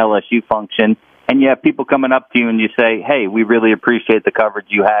 you're at an LSU function, and you have people coming up to you and you say, hey, we really appreciate the coverage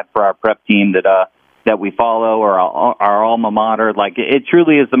you had for our prep team that we follow, or our alma mater. Like, it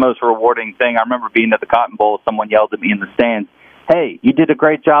truly is the most rewarding thing. I remember being at the Cotton Bowl, someone yelled at me in the stands, hey, you did a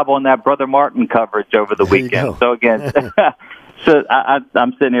great job on that Brother Martin coverage over the weekend. So, again, so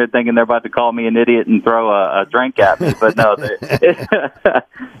I'm sitting here thinking they're about to call me an idiot and throw a drink at me. But, no,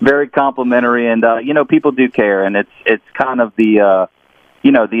 very complimentary. And, people do care. And it's kind of the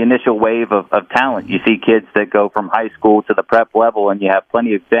the initial wave of talent. You see kids that go from high school to the prep level, and you have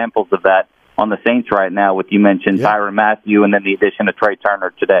plenty of examples of that on the Saints right now, with you mentioned Tyrann Mathieu and then the addition of Trey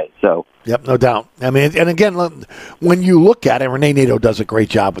Turner today. So, yep, no doubt. I mean, and again, when you look at it, Renee Nato does a great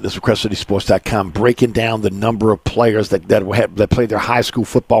job with this with CrescentCitySports.com, breaking down the number of players that played their high school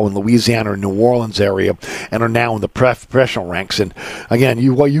football in Louisiana or New Orleans area and are now in the professional ranks. And again,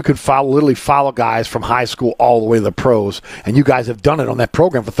 you can literally follow guys from high school all the way to the pros, and you guys have done it on that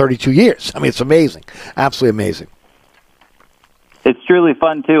program for 32 years. I mean, it's amazing, absolutely amazing. It's truly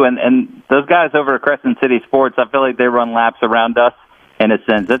fun, too, and those guys over at Crescent City Sports, I feel like they run laps around us in a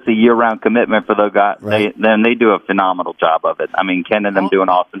sense. That's a year-round commitment for those guys. Right. They do a phenomenal job of it. I mean, Ken and them do an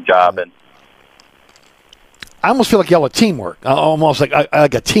awesome job. And I almost feel like y'all are teamwork, almost like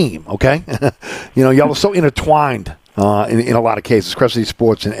a team, okay? Y'all are so intertwined in a lot of cases, Crescent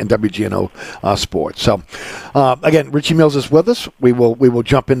Sports and WGNO Sports. So, again, Richie Mills is with us. We will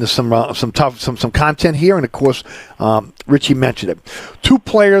jump into some content here, and of course, Richie mentioned it. Three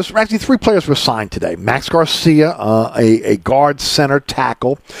players were signed today. Max Garcia, a guard, center,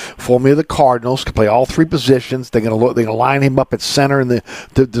 tackle, formerly of the Cardinals, can play all three positions. They're going to line him up at center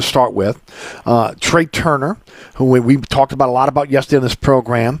to start with. Trey Turner, who we talked about a lot about yesterday in this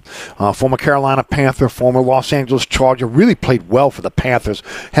program, former Carolina Panther, former Los Angeles Charger, really played well for the Panthers.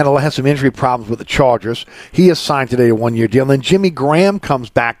 Had some injury problems with the Chargers. He is signed today a one-year deal. And then Jimmy Graham comes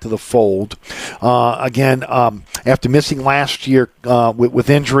back to the fold again after missing last year with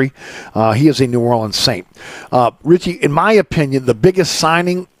injury. He is a New Orleans Saint. Richie, in my opinion, the biggest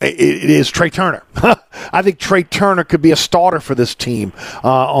signing it is Trey Turner. I think Trey Turner could be a starter for this team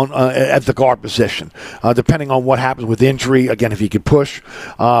at the guard position, depending on what happens with injury. Again, if he could push.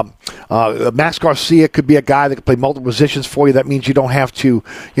 Max Garcia could be a guy that could play multiple positions for you. That means you don't have to,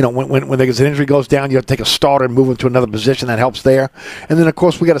 when there's an injury goes down, you have to take a starter and move him to another position. That helps there. And then, of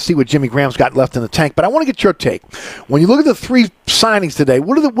course, we got to see what Jimmy Graham's got left in the tank. But I want to get your take. When you look at the three signings today,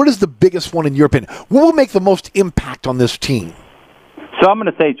 what is the biggest one in your opinion? What will make the most impact on this team? So I'm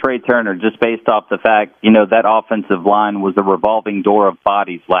going to say Trey Turner, just based off the fact, that offensive line was a revolving door of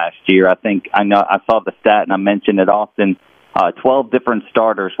bodies last year. I saw the stat, and I mentioned it often, 12 different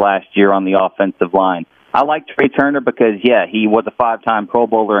starters last year on the offensive line. I like Trey Turner because, he was a 5-time Pro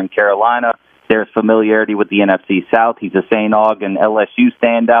Bowler in Carolina. There's familiarity with the NFC South. He's a St. Aug and LSU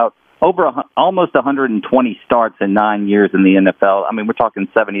standout. Almost 120 starts in 9 years in the NFL. I mean, we're talking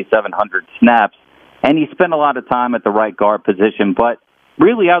 7,700 snaps. And he spent a lot of time at the right guard position, but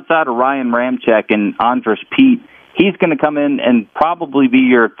really outside of Ryan Ramczyk and Andres Pete, he's going to come in and probably be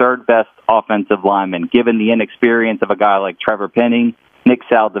your third best offensive lineman, given the inexperience of a guy like Trevor Penning, Nick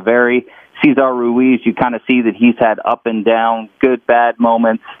Saldiveri, Cesar Ruiz. You kind of see that he's had up and down, good, bad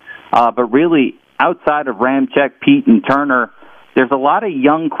moments. But really, outside of Ramczyk, Pete, and Turner, there's a lot of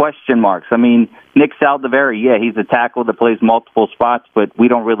young question marks. I mean, Nick Saldiveri, he's a tackle that plays multiple spots, but we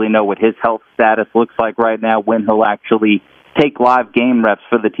don't really know what his health status looks like right now, when he'll actually take live game reps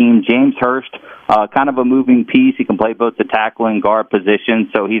for the team. James Hurst, kind of a moving piece. He can play both the tackle and guard position,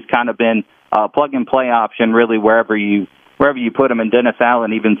 so he's kind of been a plug-and-play option really wherever you put him. And Dennis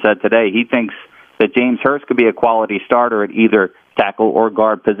Allen even said today he thinks that James Hurst could be a quality starter at either tackle or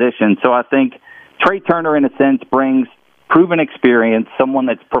guard position. So I think Trey Turner, in a sense, brings proven experience, someone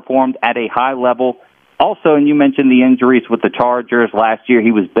that's performed at a high level. Also, and you mentioned the injuries with the Chargers. Last year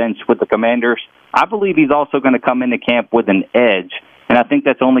he was benched with the Commanders. I believe he's also going to come into camp with an edge, and I think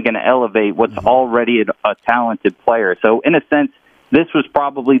that's only going to elevate what's already a talented player. So, in a sense, this was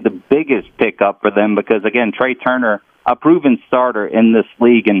probably the biggest pickup for them because, again, Trey Turner, a proven starter in this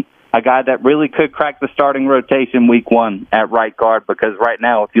league, and a guy that really could crack the starting rotation week one at right guard because right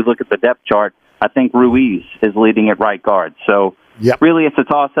now, if you look at the depth chart, I think Ruiz is leading at right guard. So really it's a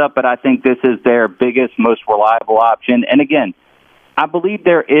toss-up, but I think this is their biggest, most reliable option. And again, I believe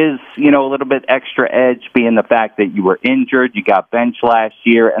there is, a little bit extra edge being the fact that you were injured, you got benched last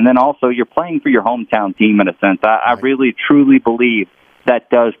year, and then also you're playing for your hometown team in a sense. I really, truly believe that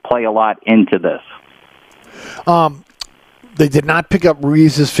does play a lot into this. They did not pick up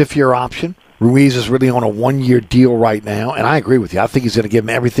Ruiz's fifth-year option. Ruiz is really on a one-year deal right now, and I agree with you. I think he's going to give him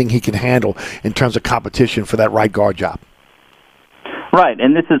everything he can handle in terms of competition for that right guard job. Right,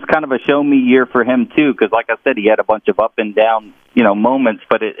 and this is kind of a show-me year for him, too, because like I said, he had a bunch of up-and-down, moments,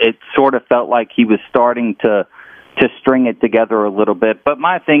 but it sort of felt like he was starting to string it together a little bit. But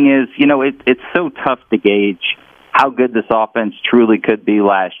my thing is, it's so tough to gauge how good this offense truly could be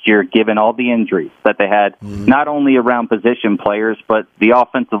last year, given all the injuries that they had, not only around position players, but the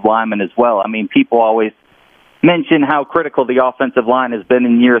offensive linemen as well. I mean, people always mention how critical the offensive line has been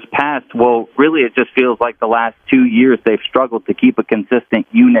in years past. Well, really, it just feels like the last 2 years they've struggled to keep a consistent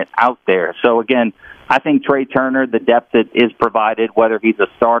unit out there. So, again, I think Trey Turner, the depth that is provided, whether he's a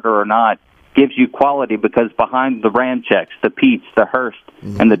starter or not, gives you quality because behind the Ramczyks, the Peets, the Hurst,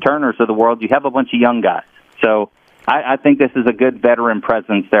 and the Turners of the world, you have a bunch of young guys. So I think this is a good veteran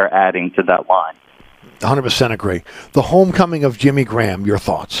presence they're adding to that line. 100% agree. The homecoming of Jimmy Graham, your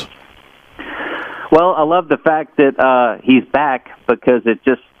thoughts? Well, I love the fact that he's back because it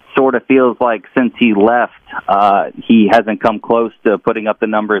just sort of feels like since he left, he hasn't come close to putting up the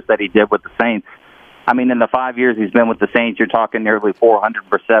numbers that he did with the Saints. I mean, in the 5 years he's been with the Saints, you're talking nearly 400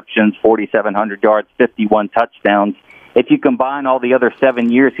 receptions, 4,700 yards, 51 touchdowns. If you combine all the other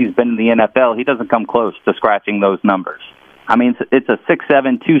 7 years he's been in the NFL, he doesn't come close to scratching those numbers. I mean, it's a 6'7",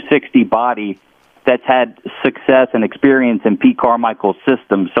 260 body that's had success and experience in Pete Carmichael's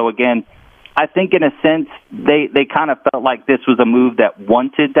system. So, again, I think in a sense they kind of felt like this was a move that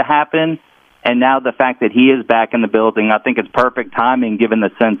wanted to happen. And now the fact that he is back in the building, I think it's perfect timing given the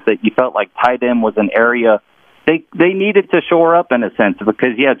sense that you felt like tight end was an area they needed to shore up in a sense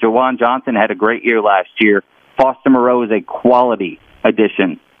because, yeah, Jawan Johnson had a great year last year. Foster Moreau is a quality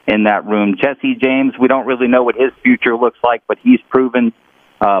addition in that room. Jesse James, we don't really know what his future looks like, but he's proven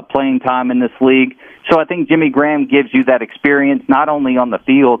playing time in this league. So I think Jimmy Graham gives you that experience not only on the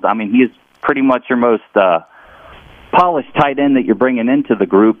field. I mean, he is pretty much your most polished tight end that you're bringing into the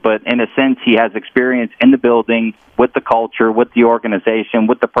group, but in a sense, he has experience in the building with the culture, with the organization,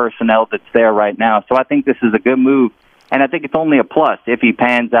 with the personnel that's there right now. So I think this is a good move, and I think it's only a plus if he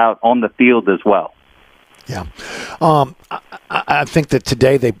pans out on the field as well. Yeah. I think that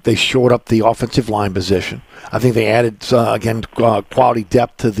today they shored up the offensive line position. I think they added, again, quality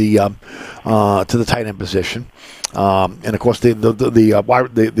depth to the tight end position. And, of course,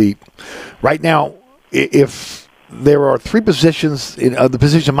 the right now, if there are three positions, the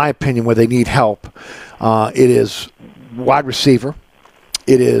position, in my opinion, where they need help, it is wide receiver,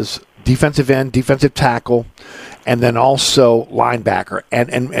 it is defensive end, defensive tackle, and then also linebacker.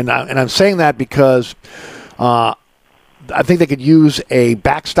 And I'm saying that because I think they could use a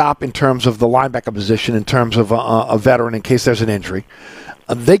backstop in terms of the linebacker position, in terms of a veteran in case there's an injury.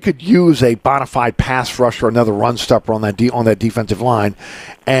 They could use a bona fide pass rusher or another run stopper on that defensive line.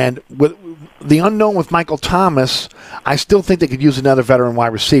 And with the unknown with Michael Thomas, I still think they could use another veteran wide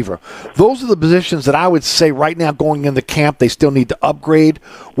receiver. Those are the positions that I would say right now going into camp they still need to upgrade.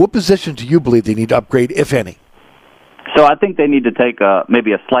 What position do you believe they need to upgrade, if any? So I think they need to take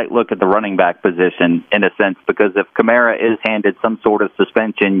maybe a slight look at the running back position in a sense, because if Kamara is handed some sort of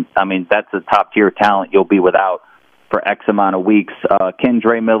suspension, I mean, that's a top-tier talent you'll be without for X amount of weeks.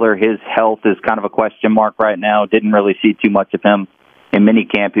 Kendre Miller, his health is kind of a question mark right now. Didn't really see too much of him in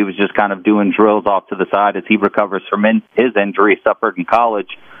minicamp. He was just kind of doing drills off to the side as he recovers from his injury suffered in college.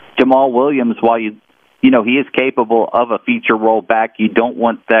 Jamal Williams, while he is capable of a feature role back, you don't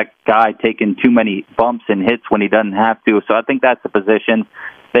want that guy taking too many bumps and hits when he doesn't have to. So I think that's a position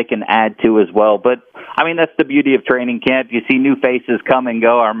they can add to as well. But, I mean, that's the beauty of training camp. You see new faces come and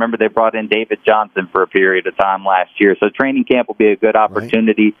go. I remember they brought in David Johnson for a period of time last year. So training camp will be a good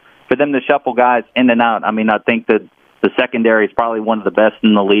opportunity for them to shuffle guys in and out. I mean, I think that the secondary is probably one of the best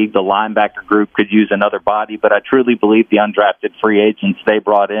in the league. The linebacker group could use another body, but I truly believe the undrafted free agents they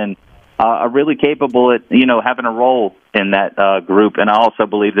brought in are really capable at, having a role in that group. And I also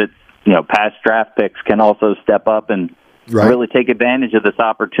believe that, past draft picks can also step up and really take advantage of this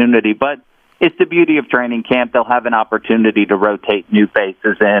opportunity. But it's the beauty of training camp. They'll have an opportunity to rotate new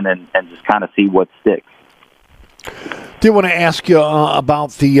faces in and just kind of see what sticks. Did want to ask you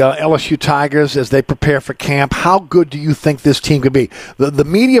about the LSU Tigers as they prepare for camp. How good do you think this team could be? The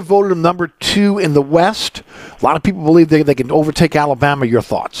media voted them number 2 in the West. A lot of people believe they can overtake Alabama. Your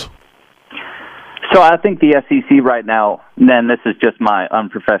thoughts? So I think the SEC right now, and this is just my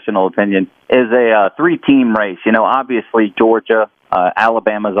unprofessional opinion, is a 3-team race. Obviously Georgia,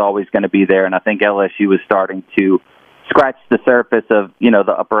 Alabama's always going to be there, and I think LSU is starting to scratch the surface of,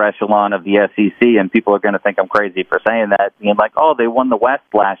 the upper echelon of the SEC, and people are going to think I'm crazy for saying that. Like, oh, they won the West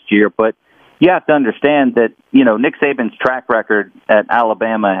last year, but you have to understand that, Nick Saban's track record at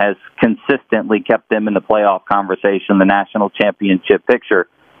Alabama has consistently kept them in the playoff conversation, the national championship picture.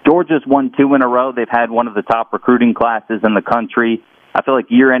 Georgia's won 2 in a row. They've had one of the top recruiting classes in the country, I feel like,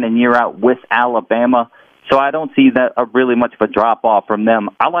 year in and year out with Alabama. So I don't see that really much of a drop-off from them.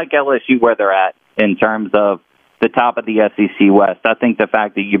 I like LSU where they're at in terms of the top of the SEC West. I think the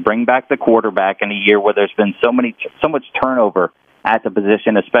fact that you bring back the quarterback in a year where there's been so much turnover at the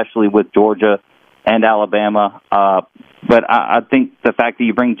position, especially with Georgia and Alabama. But I think the fact that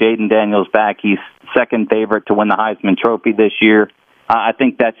you bring Jaden Daniels back, he's second favorite to win the Heisman Trophy this year. I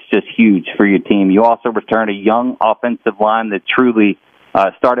think that's just huge for your team. You also return a young offensive line that truly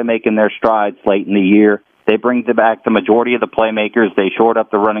started making their strides late in the year. They bring back the majority of the playmakers. They shored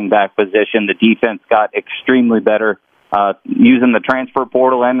up the running back position. The defense got extremely better using the transfer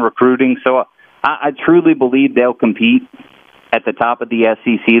portal and recruiting. So I truly believe they'll compete at the top of the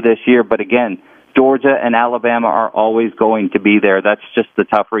SEC this year. But again, Georgia and Alabama are always going to be there. That's just the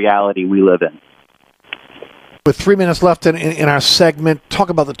tough reality we live in. With 3 minutes left in our segment,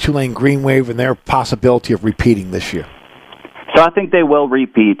 talk about the Tulane Green Wave and their possibility of repeating this year. So I think they will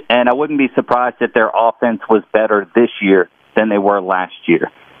repeat, and I wouldn't be surprised if their offense was better this year than they were last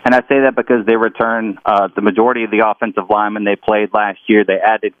year. And I say that because they return the majority of the offensive linemen they played last year. They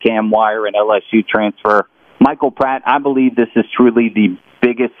added Cam Wire, an LSU transfer. Michael Pratt, I believe this is truly the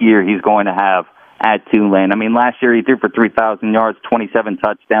biggest year he's going to have at Tulane. I mean, last year he threw for 3,000 yards, 27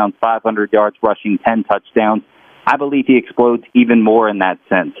 touchdowns, 500 yards rushing, 10 touchdowns. I believe he explodes even more in that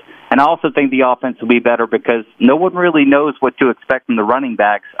sense. And I also think the offense will be better because no one really knows what to expect from the running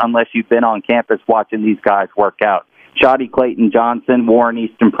backs unless you've been on campus watching these guys work out. Shoddy Clayton Johnson, Warren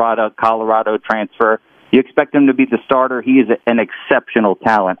Easton product, Colorado transfer. You expect him to be the starter. He is an exceptional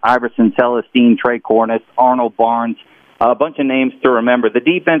talent. Iverson Celestine, Trey Cornish, Arnold Barnes, a bunch of names to remember. The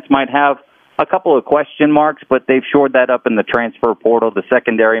defense might have a couple of question marks, but they've shored that up in the transfer portal. The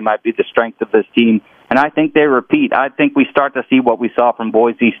secondary might be the strength of this team, and I think they repeat. I think we start to see what we saw from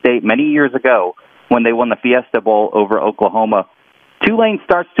Boise State many years ago when they won the Fiesta Bowl over Oklahoma. Tulane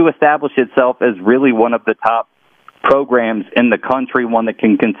starts to establish itself as really one of the top programs in the country, one that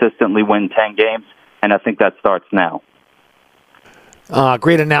can consistently win 10 games, and I think that starts now.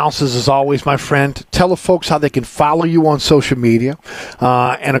 Great analysis as always, my friend. Tell the folks how they can follow you on social media,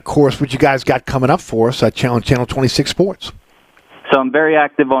 and of course what you guys got coming up for us at Channel 26 Sports. So I'm very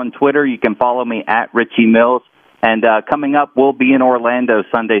active on Twitter. You can follow me at Richie Mills. And coming up, we'll be in Orlando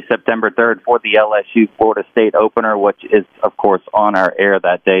Sunday, September 3rd for the LSU Florida State opener, which is, of course, on our air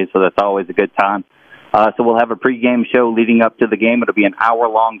that day, so that's always a good time. So we'll have a pregame show leading up to the game. It'll be an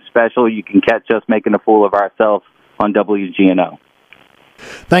hour-long special. You can catch us making a fool of ourselves on WGNO.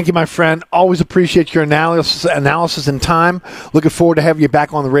 Thank you, my friend. Always appreciate your analysis and time. Looking forward to having you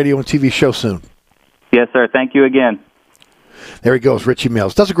back on the radio and TV show soon. Yes, sir. Thank you again. There he goes, Richie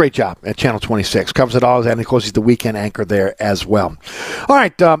Mills. Does a great job at Channel 26. Covers it all, and of course he's the weekend anchor there as well. All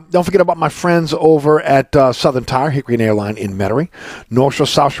right, don't forget about my friends over at Southern Tire, Hickory and Airline in Metairie. North Shore,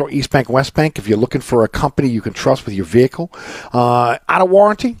 South Shore, East Bank, West Bank. If you're looking for a company you can trust with your vehicle, out of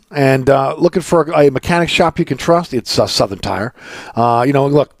warranty, and looking for a mechanic shop you can trust, it's Southern Tire.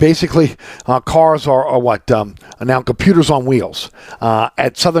 Look, basically, cars are what? Now computers on wheels.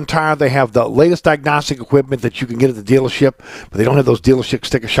 At Southern Tire, they have the latest diagnostic equipment that you can get at the dealership, but they don't have those dealership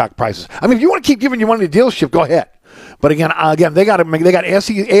sticker shock prices. I mean, if you want to keep giving your money to the dealership, go ahead. But again, they got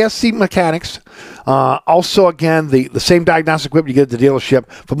ASC mechanics. Also, again, the same diagnostic equipment you get at the dealership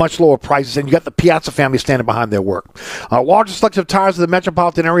for much lower prices, and you got the Piazza family standing behind their work. Largest selection of tires in the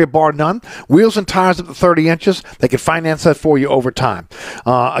metropolitan area, bar none. Wheels and tires up to 30 inches. They can finance that for you over time.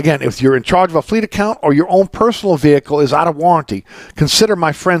 Again, if you're in charge of a fleet account or your own personal vehicle is out of warranty, consider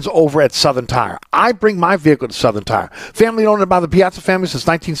my friends over at Southern Tire. I bring my vehicle to Southern Tire. Family owned by the Piazza family since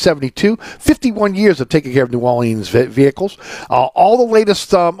 1972. 51 years of taking care of New Orleans vehicles. All the latest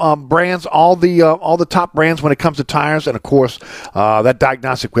brands, all the top brands when it comes to tires, and of course that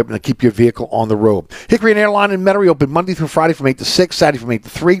diagnostic equipment to keep your vehicle on the road. Hickory and Airline in Metairie open Monday through Friday from 8 to 6, Saturday from 8 to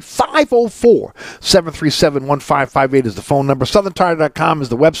 3. 504-737-1558 is the phone number. SouthernTire.com is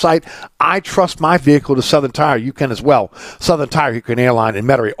the website. I trust my vehicle to Southern Tire. You can as well. Southern Tire, Hickory and Airline in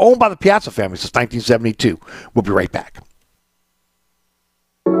Metairie, owned by the Piazza family since 1972. We'll be right back.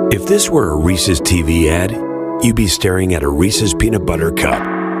 If this were a Reese's TV ad, you'd be staring at a Reese's peanut butter cup.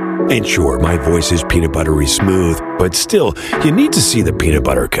 And sure, my voice is peanut buttery smooth, but still, you need to see the peanut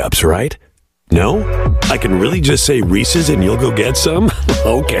butter cups, right? No? I can really just say Reese's and you'll go get some?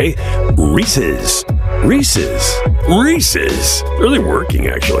 Okay. Reese's. Reese's. Reese's. Really working,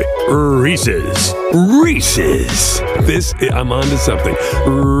 actually. Reese's. Reese's. I'm on to something.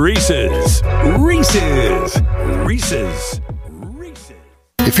 Reese's. Reese's. Reese's.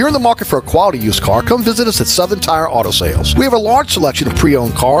 If you're in the market for a quality used car, come visit us at Southern Tire Auto Sales. We have a large selection of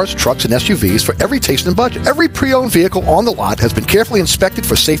pre-owned cars, trucks, and SUVs for every taste and budget. Every pre-owned vehicle on the lot has been carefully inspected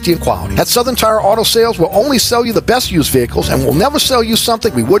for safety and quality. At Southern Tire Auto Sales, we'll only sell you the best used vehicles, and we'll never sell you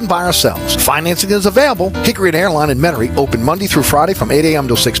something we wouldn't buy ourselves. Financing is available. Hickory and Airline in Metairie, open Monday through Friday from 8 a.m.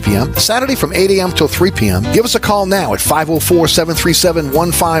 till 6 p.m., Saturday from 8 a.m. till 3 p.m. Give us a call now at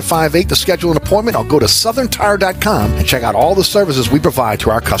 504-737-1558 to schedule an appointment, or go to southerntire.com and check out all the services we provide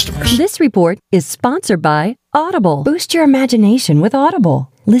to our customers. This report is sponsored by Audible. Boost your imagination with Audible.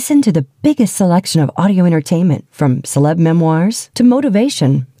 Listen to the biggest selection of audio entertainment, from celeb memoirs to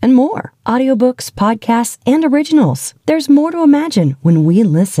motivation and more. Audiobooks, podcasts, and originals. There's more to imagine when we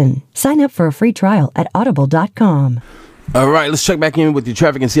listen. Sign up for a free trial at audible.com. All right, let's check back in with your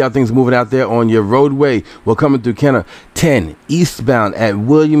traffic and see how things are moving out there on your roadway. We're coming through Kenner 10 eastbound at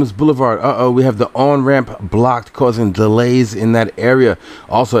Williams Boulevard. We have the on-ramp blocked, causing delays in that area.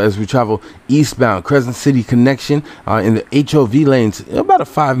 Also, as we travel eastbound, Crescent City Connection in the HOV lanes, about a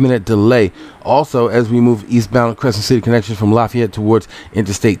 5-minute delay. Also, as we move eastbound, Crescent City Connection from Lafayette towards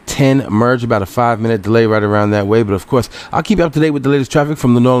Interstate 10 merge, about a 5-minute delay right around that way. But of course, I'll keep you up to date with the latest traffic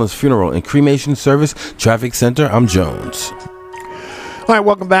from the New Orleans Funeral and Cremation Service Traffic Center. I'm Jones. All All right,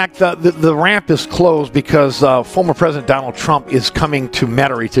 welcome back. The ramp is closed because former President Donald Trump is coming to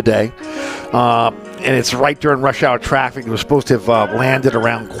Metairie today. And it's right during rush hour traffic. It was supposed to have landed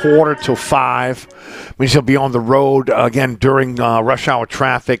around 4:45. Means he'll be on the road again during rush hour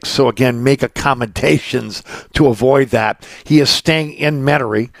traffic. So again, make accommodations to avoid that. He is staying in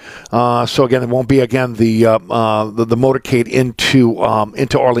Metairie. So again, it won't be again the motorcade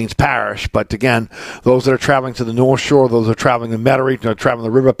into Orleans Parish. But again, those that are traveling to the North Shore, those that are traveling to Metairie, traveling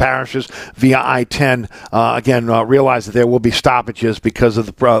the river parishes via I-10, again, realize that there will be stoppages because of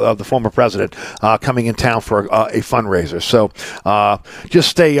the former president coming in town for a fundraiser. So just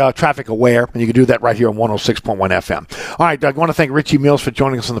stay traffic aware, and you can do that right here on 106.1 FM. All right, Doug, I want to thank Richie Mills for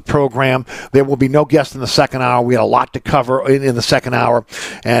joining us on the program. There will be no guest in the second hour. We had a lot to cover in the second hour.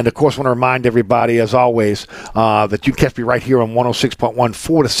 And, of course, I want to remind everybody, as always, that you can catch me right here on 106.1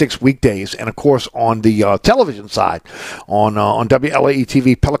 4 to 6 weekdays. And, of course, on the television side, on WLAE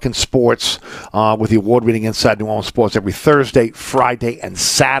TV, Pelican Sports, with the award-winning Inside New Orleans Sports every Thursday, Friday, and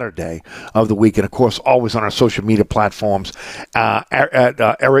Saturday of the week. And, of course, always on our social media platforms at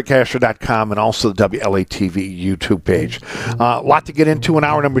ericasher.com and also the WLA TV YouTube page. A lot to get into in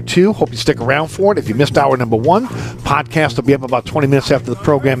hour number 2. Hope you stick around for it. If you missed hour number 1, podcast will be up about 20 minutes after the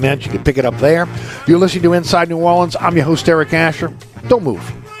program ends. You can pick it up there. You're listening to Inside New Orleans. I'm your host, Eric Asher. Don't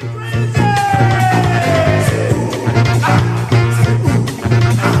move.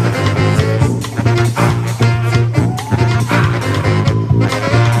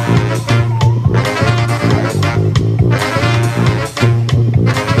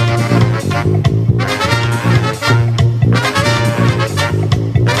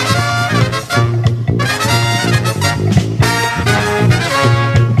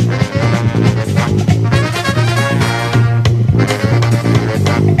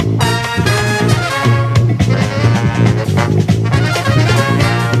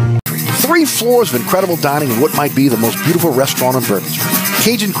 Floors of incredible dining in what might be the most beautiful restaurant on Bourbon Street.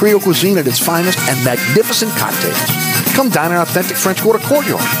 Cajun Creole cuisine at its finest and magnificent cocktails. Come dine in our authentic French Quarter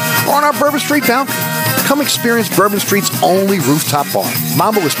courtyard or on our Bourbon Street balcony. Come experience Bourbon Street's only rooftop bar.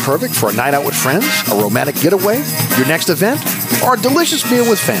 Mambo is perfect for a night out with friends, a romantic getaway, your next event, or a delicious meal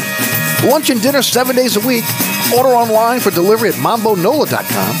with family. Lunch and dinner 7 days a week. Order online for delivery at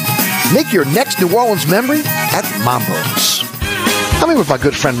mambonola.com. Make your next New Orleans memory at Mambo's. I'm here with my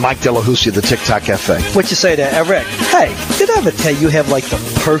good friend Mike Delahousie of the TikTok Cafe. What you say there, Eric? Hey, did I ever tell you have like the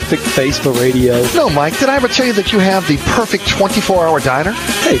perfect face for radio? No, Mike. Did I ever tell you that you have the perfect 24-hour diner?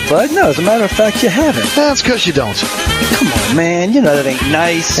 Hey, bud. No, as a matter of fact, you haven't. That's because you don't. Come on, man. You know that ain't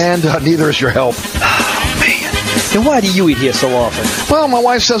nice. And neither is your help. Oh, man. Then why do you eat here so often? Well, my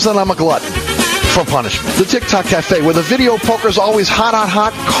wife says that I'm a glutton. For punishment. The TikTok Cafe, where the video poker's always hot on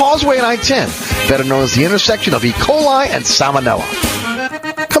hot. Causeway and I-10. Better known as the intersection of E. coli and salmonella.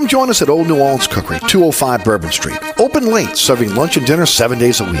 Come join us at Old New Orleans Cookery, 205 Bourbon Street. Open late, serving lunch and dinner 7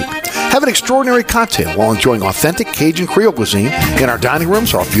 days a week. Have an extraordinary cocktail while enjoying authentic Cajun Creole cuisine in our dining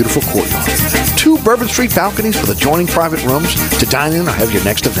rooms or our beautiful courtyard. 2 Bourbon Street balconies with adjoining private rooms to dine in or have your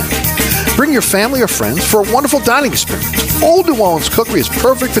next event. Bring your family or friends for a wonderful dining experience. Old New Orleans Cookery is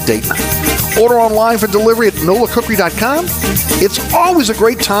perfect for date night. Order online for delivery at nolacookery.com. It's always a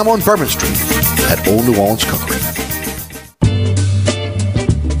great time on Bourbon Street at Old New Orleans Cookery.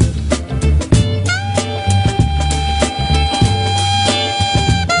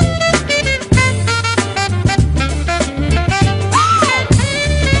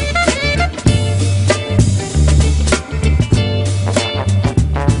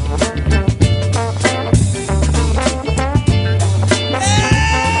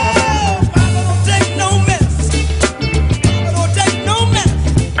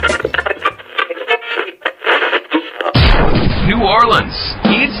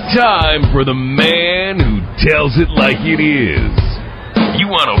 Time for the man who tells it like it is. You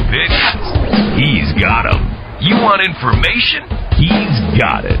want opinions? He's got them. You want information? He's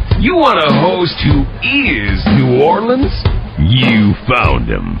got it. You want a host who is New Orleans? You found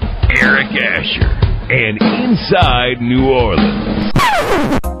him. Eric Asher and Inside New Orleans.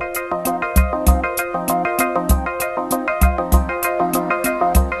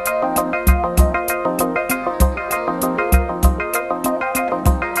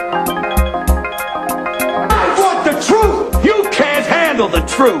 The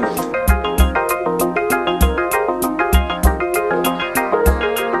truth.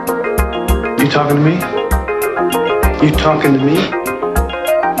 You talking to me? You talking to me?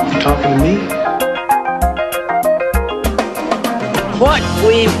 You talking to me? What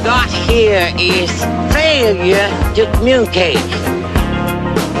we've got here is failure to communicate.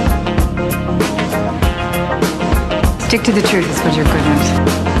 Stick to the truth is what you're good at.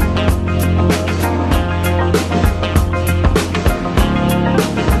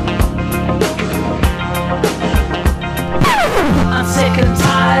 I'm sick and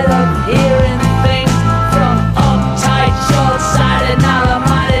tired of hearing things from uptight, short-sighted,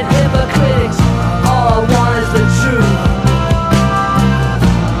 narrow-minded hypocrites. All I want is the truth.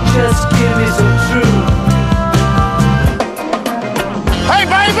 Just give me some truth. Hey,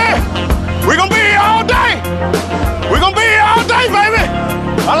 baby, we're gonna be here all day. We're gonna be here all day, baby.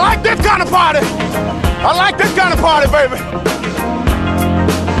 I like this kind of party. I like this kind of party, baby.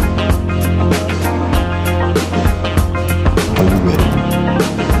 Are you ready?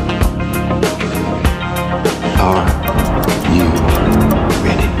 Are you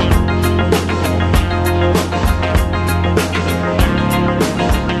ready?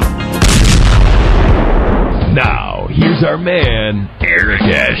 Now, here's our man, Eric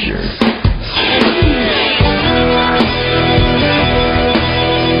Asher.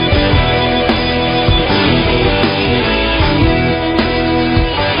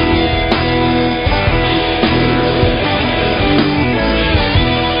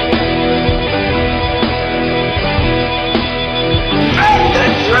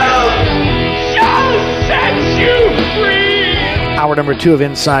 Hour number 2 of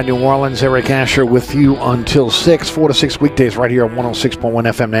Inside New Orleans. Eric Asher with you until 6, 4 to 6 weekdays right here on 106.1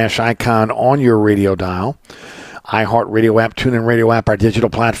 FM Nash Icon on your radio dial. iHeartRadio app, TuneIn Radio app, our digital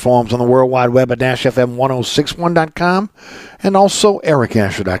platforms on the World Wide Web at NashFM1061.com and also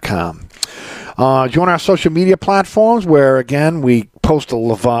ericasher.com. Join our social media platforms where, again, we post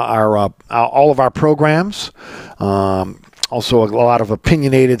all of our programs. Also, a lot of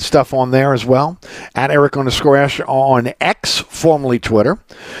opinionated stuff on there as well. At Eric_Asher on X, formerly Twitter.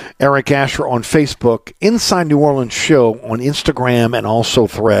 Eric Asher on Facebook. Inside New Orleans Show on Instagram and also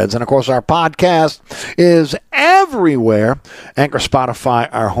Threads. And, of course, our podcast is everywhere. Anchor, Spotify,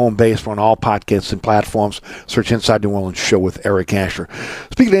 our home base. We're on all podcasts and platforms. Search Inside New Orleans Show with Eric Asher.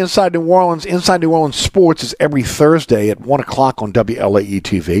 Speaking of Inside New Orleans Sports is every Thursday at 1 o'clock on WLAE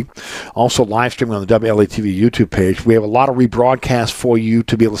TV. Also live streaming on the WLAE TV YouTube page. We have a lot of rebroadcast for you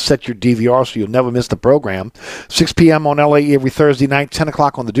to be able to set your DVR so you'll never miss the program. 6 p.m. on LAE every Thursday night, 10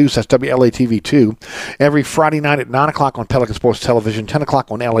 o'clock on the Deuce, that's WLAE TV 2. Every Friday night at 9 o'clock on Pelican Sports Television, 10 o'clock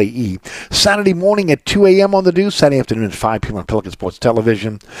on LAE. Saturday morning at 2 a.m. on the Deuce, Saturday afternoon at 5 p.m. on Pelican Sports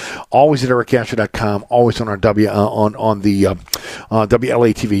Television. Always at ericasher.com, always on our on the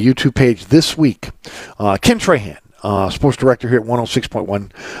WLAE TV YouTube page. This week, Ken Trahan, sports director here at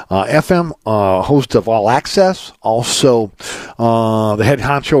 106.1 FM, host of All Access, also the head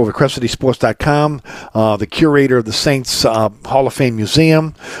honcho over CrescentCitySports.com, the curator of the Saints Hall of Fame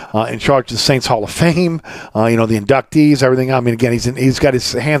Museum, in charge of the Saints Hall of Fame, the inductees, everything. I mean, again, he's got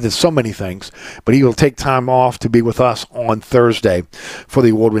his hands in so many things, but he will take time off to be with us on Thursday for the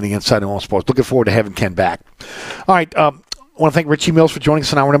award-winning Inside New Orleans Sports. Looking forward to having Ken back. All right, I want to thank Richie Mills for joining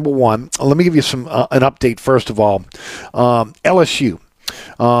us in hour number 1. Let me give you an update first of all. LSU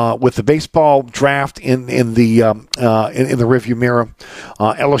with the baseball draft in the rearview mirror,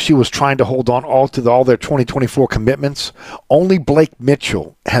 LSU was trying to hold on all their 2024 commitments. Only Blake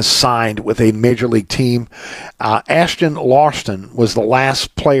Mitchell has signed with a major league team. Ashton Larson was the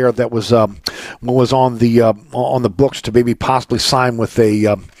last player that was on the books to maybe possibly sign with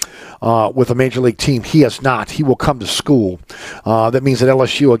a major league team. He has not. He will come to school. That means that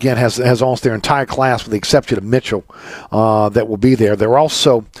LSU, again, has almost their entire class, with the exception of Mitchell, that will be there. They're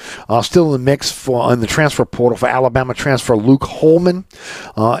also still in the mix in the transfer portal for Alabama transfer Luke Holman,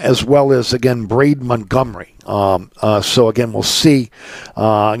 as well as, again, Braden Montgomery. So, again, we'll see,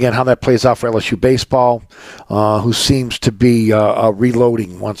 again, how that plays out for LSU baseball, who seems to be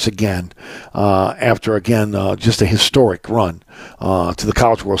reloading once again after, again, just a historic run to the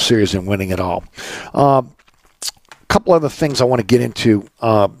College World Series and winning it all. A couple other things I want to get into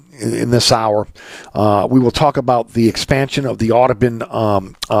in this hour. We will talk about the expansion of the Audubon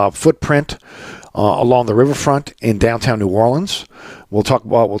footprint along the riverfront in downtown New Orleans. We'll talk a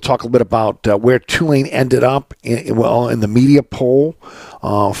little bit about where Tulane ended up in the media poll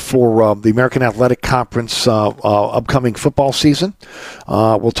for the American Athletic Conference upcoming football season.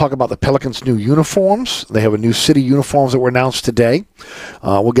 We'll talk about the Pelicans' new uniforms. They have a new city uniforms that were announced today.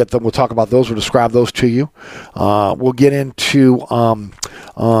 We'll get them. We'll talk about those. We'll describe those to you. We'll get into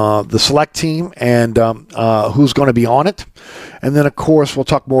the select team and who's going to be on it. And then, of course, we'll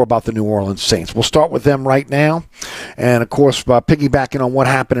talk more about the New Orleans Saints. We'll start with them right now. And, of course, piggybacking on what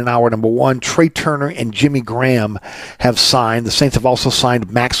happened in hour number one, Trey Turner and Jimmy Graham have signed. The Saints have also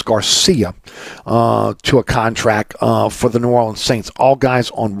signed Max Garcia to a contract for the New Orleans Saints. All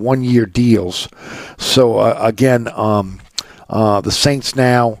guys on one-year deals. So, again, the Saints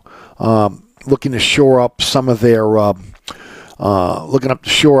now looking to shore up some of their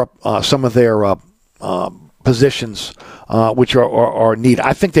positions, which are needed.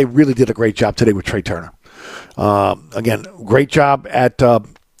 I think they really did a great job today with Trey Turner. Again, great job at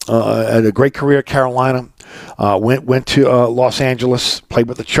a great career at Carolina. Went to Los Angeles, played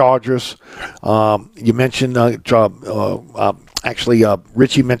with the Chargers. You mentioned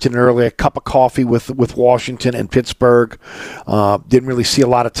Richie mentioned earlier, a cup of coffee with Washington and Pittsburgh. Didn't really see a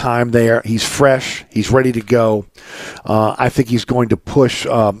lot of time there. He's fresh. He's ready to go. I think he's going to push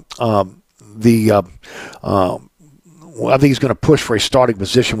I think he's going to push for a starting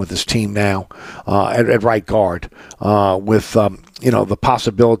position with his team now at right guard with the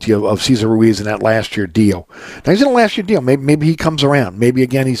possibility of Cesar Ruiz in that last year deal. Now he's in a last year deal. Maybe he comes around. Maybe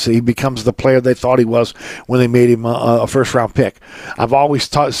again he becomes the player they thought he was when they made him a first round pick. I've always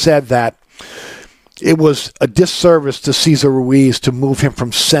said that it was a disservice to Cesar Ruiz to move him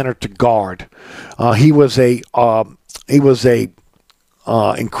from center to guard. He was a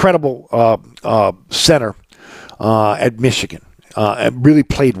incredible center at Michigan. Really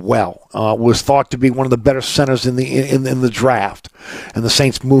played well. Was thought to be one of the better centers in the draft, and the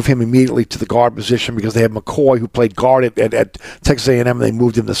Saints moved him immediately to the guard position because they had McCoy, who played guard at Texas A&M, and they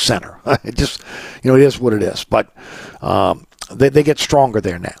moved him to center. It just, it is what it is. But they get stronger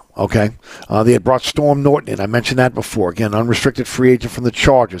there now. Okay, they had brought Storm Norton in. I mentioned that before. Again, unrestricted free agent from the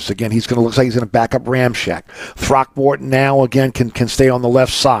Chargers. Again, looks like he's going to back up Ramczyk. Throckmorton now again can stay on the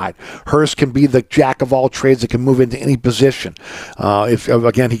left side. Hurst can be the jack of all trades that can move into any position.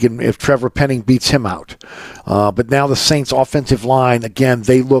 If Trevor Penning beats him out. But now the Saints' offensive line, again,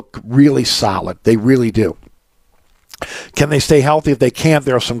 they look really solid. They really do. Can they stay healthy? If they can't,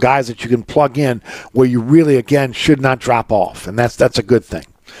 there are some guys that you can plug in where you really, again, should not drop off, and that's a good thing.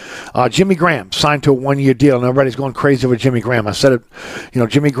 Jimmy Graham signed to a one-year deal, and everybody's going crazy over Jimmy Graham. I said it,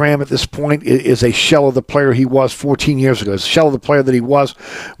 Jimmy Graham at this point is a shell of the player he was 14 years ago. It's a shell of the player that he was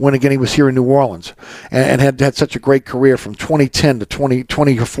when, again, he was here in New Orleans and had such a great career from 2010 to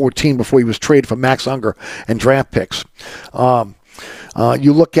 2014 before he was traded for Max Unger and draft picks.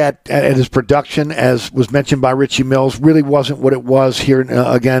 You look at his production, as was mentioned by Richie Mills, really wasn't what it was here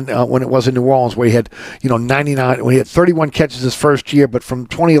when it was in New Orleans, where he had 99, when he had 31 catches his first year, but from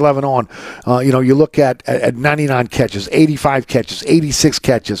 2011 on, you look at 99 catches, 85 catches, 86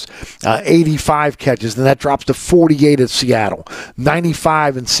 catches, 85 catches, then that drops to 48 at Seattle,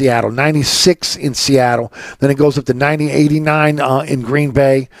 95 in Seattle, 96 in Seattle, then it goes up to 90, 89 in Green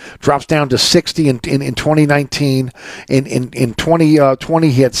Bay, drops down to 60 in 2019, in 2020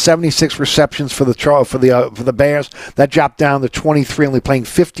 he had 76 receptions for the Bears. That dropped down to 23, only playing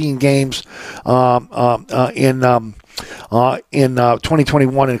 15 games in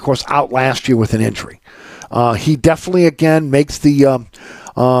 2021, and of course out last year with an injury. He definitely again makes the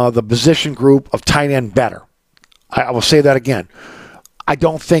position group of tight end better. I will say that again. I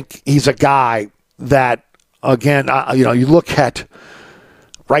don't think he's a guy that, again, you look at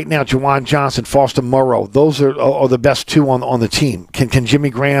right now, Juwan Johnson, Foster Moreau, those are the best two on the team. Can Jimmy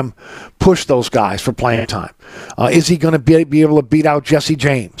Graham push those guys for playing time? Is he going to be able to beat out Jesse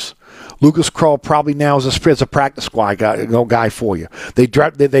James? Lucas Kroll probably now is a practice squad guy for you. They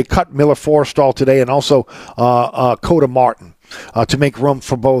cut Miller Forrestall today, and also Coda Martin to make room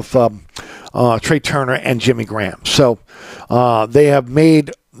for both Trey Turner and Jimmy Graham. So they have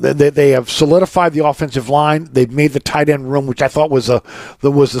made. They have solidified the offensive line. They've made the tight end room, which I thought was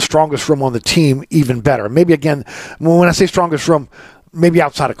the strongest room on the team, even better. Maybe again, when I say strongest room, maybe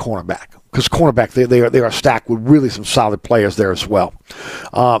outside of cornerback, because cornerback they are stacked with really some solid players there as well.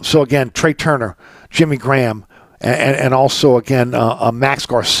 So again, Trey Turner, Jimmy Graham, and also again Max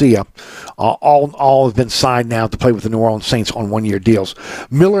Garcia, all have been signed now to play with the New Orleans Saints on one-year deals.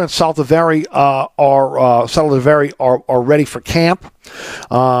 Miller and Saldivari are ready for camp.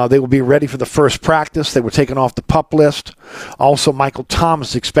 They will be ready for the first practice. They were taken off the PUP list. Also, Michael Thomas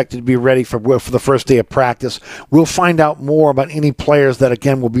is expected to be ready for the first day of practice. We'll find out more about any players that,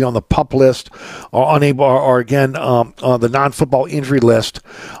 again, will be on the PUP list or unable, or again, on the non-football injury list.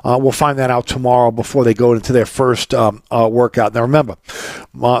 We'll find that out tomorrow before they go into their first workout. Now, remember,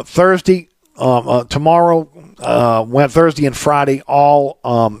 Thursday, tomorrow, Thursday and Friday, all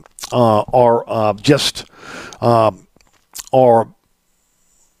are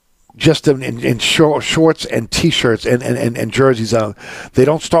just in shorts and T-shirts and jerseys. They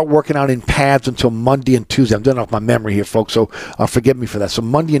don't start working out in pads until Monday and Tuesday. I'm doing it off my memory here, folks, so forgive me for that. So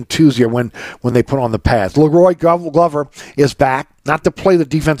Monday and Tuesday are when they put on the pads. Leroy Glover is back, not to play the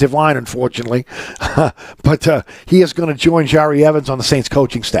defensive line, unfortunately, but he is going to join Jari Evans on the Saints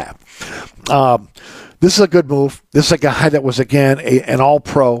coaching staff. This is a good move. This is a guy that was, again, an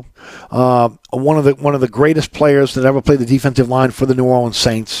all-pro, one of the greatest players that ever played the defensive line for the New Orleans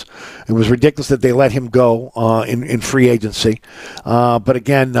Saints. It was ridiculous that they let him go in free agency. But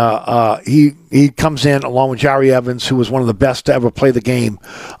again, he comes in along with Jari Evans, who was one of the best to ever play the game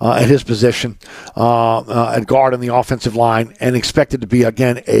at his position at guard on the offensive line, and expected to be,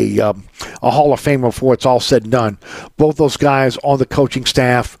 again, a Hall of Famer before it's all said and done. Both those guys on the coaching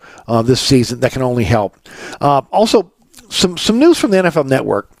staff this season, that can only help. Also, some news from the NFL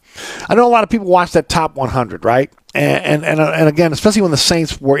Network. I know a lot of people watch that top 100, right? And again, especially when the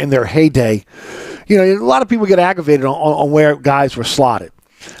Saints were in their heyday, a lot of people get aggravated on where guys were slotted.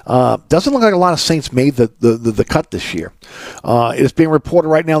 Doesn't look like a lot of Saints made the cut this year. It is being reported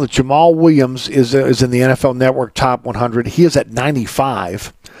right now that Jamal Williams is in the NFL Network top 100. He is at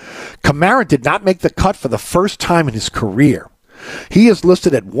 95. Kamara did not make the cut for the first time in his career. He is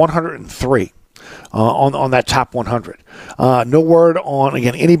listed at 103. On that top 100. No word on,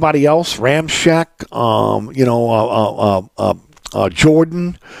 again, anybody else. Ramczyk,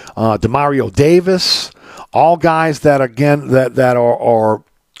 Jordan, Demario Davis, all guys that, again, that are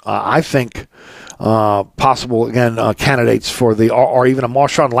I think, possible, again, candidates for or even a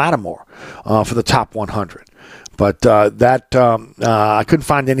Marshawn Lattimore for the top 100. But I couldn't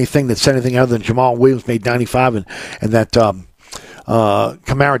find anything that said anything other than Jamal Williams made 95 and that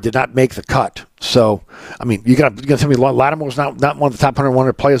Kamara did not make the cut. So, I mean, you got to tell me Lattimore's not one of the top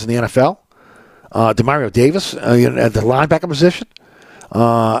 100 players in the NFL? Demario Davis at the linebacker position?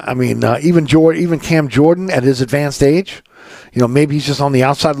 Even Cam Jordan at his advanced age, maybe he's just on the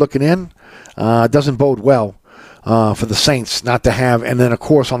outside looking in. Doesn't bode well for the Saints not to have. And then, of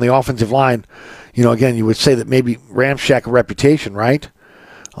course, on the offensive line, again, you would say that maybe Ramczyk a reputation, right?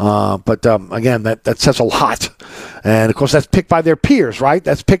 But again, that says a lot. And, of course, that's picked by their peers, right?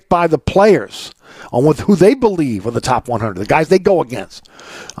 That's picked by the players on who they believe are the top 100, the guys they go against.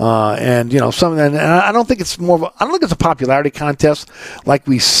 And I don't think it's I don't think it's a popularity contest like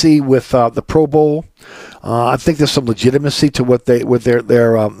we see with the Pro Bowl. I think there's some legitimacy to what their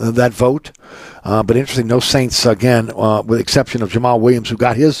that vote. But interesting, no Saints, again, with the exception of Jamal Williams, who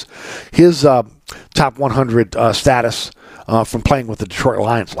got his top 100 status from playing with the Detroit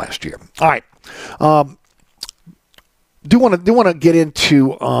Lions last year. All right. Do want to get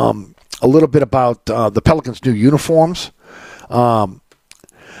into a little bit about the Pelicans' new uniforms. I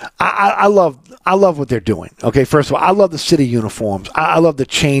love what they're doing. Okay, first of all, I love the city uniforms. I love the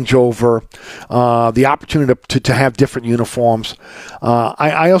changeover, the opportunity to have different uniforms.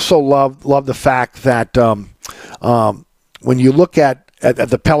 I also love the fact that when you look at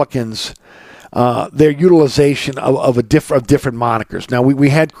the Pelicans, their utilization of different monikers. Now, we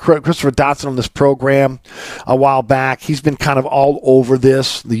had Christopher Dotson on this program a while back. He's been kind of all over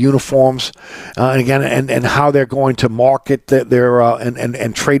this, the uniforms, and again, and how they're going to market their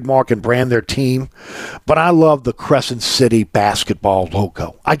and trademark and brand their team. But I love the Crescent City basketball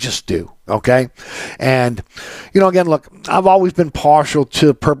logo. I just do. Okay, and again, look, I've always been partial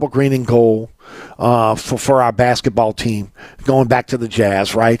to purple, green, and gold. For our basketball team, going back to the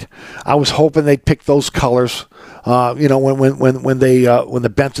Jazz, right? I was hoping they'd pick those colors. When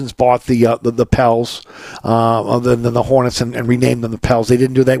the Bensons bought the Pels, the Hornets and renamed them the Pels, they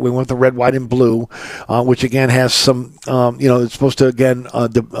didn't do that. We went with the red, white, and blue, which again has some, it's supposed to again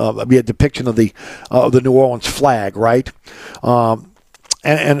be a depiction of the New Orleans flag, right?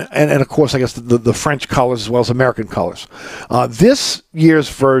 And of course, I guess the French colors as well as American colors. This year's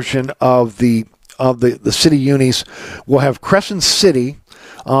version of the city unis will have Crescent City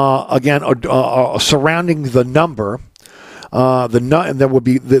again surrounding the number. And there will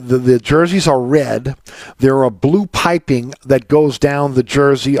be the jerseys are red. There are blue piping that goes down the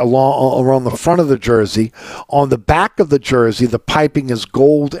jersey around the front of the jersey. On the back of the jersey, the piping is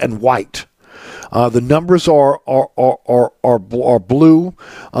gold and white. The numbers are blue.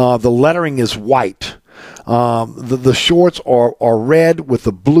 The lettering is white. The shorts are red with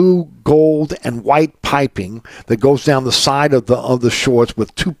the blue, gold, and white piping that goes down the side of the shorts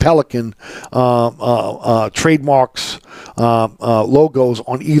with two Pelican trademarks logos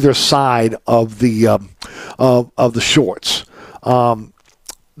on either side of the shorts.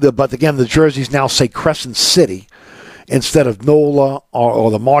 But again, the jerseys now say Crescent City instead of NOLA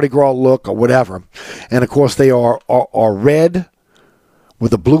or the Mardi Gras look or whatever. And, of course, they are red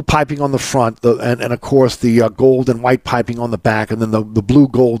with the blue piping on the front, and of course the gold and white piping on the back, and then the blue,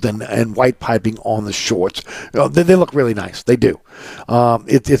 gold, and white piping on the shorts. They look really nice. They do.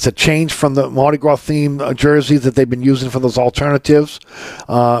 It's a change from the Mardi Gras theme jerseys that they've been using for those alternatives.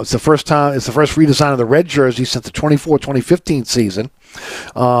 It's the first redesign of the red jersey since the 2014-2015 season.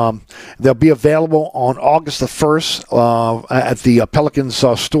 They'll be available on August the 1st at the Pelicans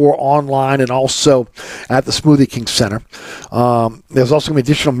store online and also at the Smoothie King Center. There's also going to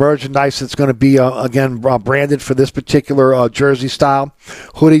be additional merchandise that's going to be, branded for this particular jersey style.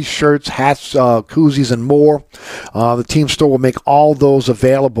 Hoodies, shirts, hats, koozies, and more. The team store will make all those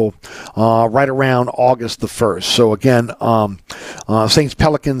available right around August the 1st. So again, Saints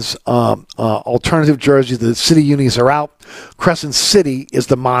Pelicans alternative jerseys, the city unis are out. Crescent City is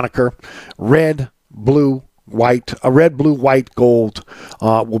the moniker. Red, blue, white, gold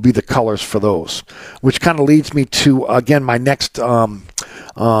will be the colors for those. Which kind of leads me to again my next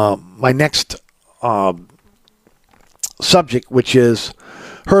subject, which is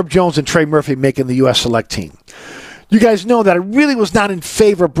Herb Jones and Trey Murphy making the U.S. Select Team. You guys know that I really was not in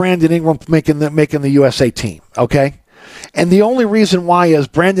favor of Brandon Ingram making the USA team. Okay, and the only reason why is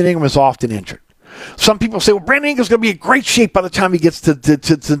Brandon Ingram is often injured. Some people say, well, Brandon Ingram's going to be in great shape by the time he gets to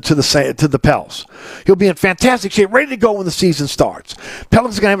the Pels. He'll be in fantastic shape, ready to go when the season starts.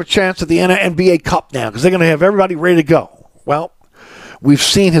 Pelicans are going to have a chance at the NBA Cup now because they're going to have everybody ready to go. Well, we've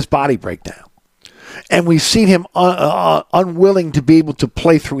seen his body break down, and we've seen him unwilling to be able to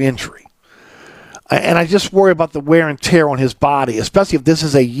play through injury. And I just worry about the wear and tear on his body, especially if this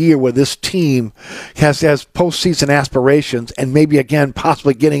is a year where this team has postseason aspirations and maybe, again,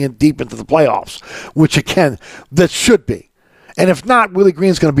 possibly getting in deep into the playoffs, which, again, that should be. And if not, Willie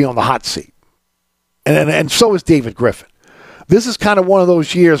Green's going to be on the hot seat. And so is David Griffin. This is kind of one of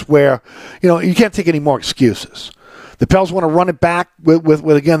those years where, you can't take any more excuses. The Pels want to run it back with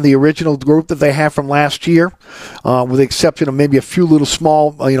again, the original group that they have from last year, with the exception of maybe a few little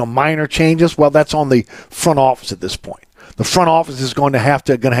small, minor changes. Well, that's on the front office at this point. The front office is going to have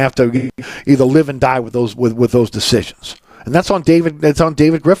to either live and die with those decisions, and that's on David. It's on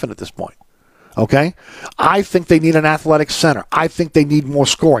David Griffin at this point. Okay? I think they need an athletic center. I think they need more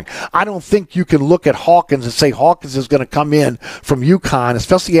scoring. I don't think you can look at Hawkins and say Hawkins is going to come in from UConn,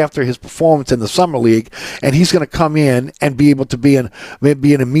 especially after his performance in the Summer League, and he's going to come in and be able to be an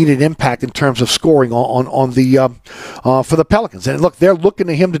immediate impact in terms of scoring on the for the Pelicans. And look, they're looking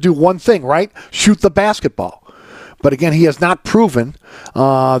to him to do one thing, right? Shoot the basketball. But again, he has not proven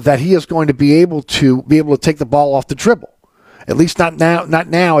that he is going to be able to take the ball off the dribble. At least not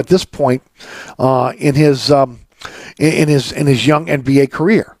now at this point in his young NBA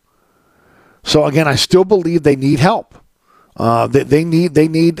career. So again, I still believe they need help. They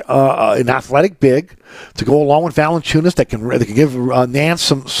need an athletic big to go along with Valanciunas that can give Nance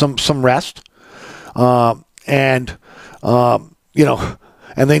some rest, and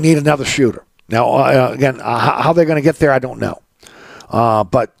they need another shooter. Now again, how they're going to get there, I don't know,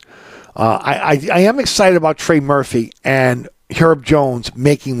 but. I am excited about Trey Murphy and Herb Jones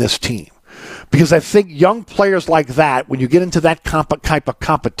making this team because I think young players like that, when you get into that type of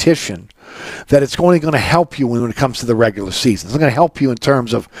competition, that it's only going to help you when it comes to the regular season. It's going to help you in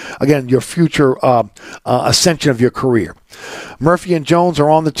terms of, again, your future ascension of your career. Murphy and Jones are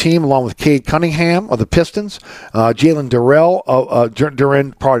on the team along with Cade Cunningham of the Pistons, Jalen Duren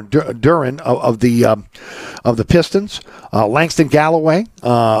of the Pistons, Langston Galloway,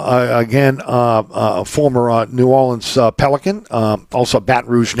 former New Orleans Pelican, also a Baton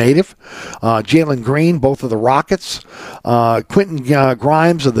Rouge native, Jalen Green, both of the Rockets, Quentin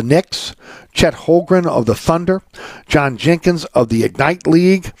Grimes of the Knicks, Chet Holmgren of the Thunder, John Jenkins of the Ignite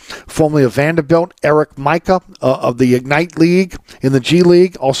League, formerly of Vanderbilt, Eric Micah of the Ignite League in the G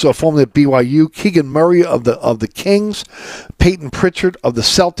League, also formerly at BYU, Keegan Murray of the Kings, Peyton Pritchard of the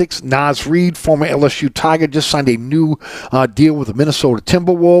Celtics, Naz Reid, former LSU Tiger, just signed a new deal with the Minnesota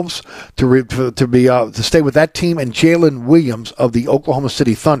Timberwolves to stay with that team, and Jalen Williams of the Oklahoma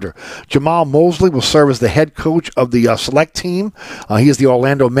City Thunder. Jamal Mosley will serve as the head coach of the select team. He is the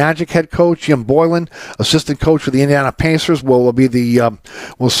Orlando Magic head coach. Jim Boylan, assistant coach for the Indiana Pacers, will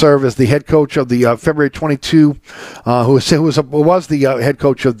serve as the head coach of the February 22, who was the head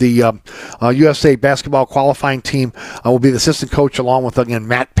coach of the USA basketball qualifying team, will be the assistant coach along with, again,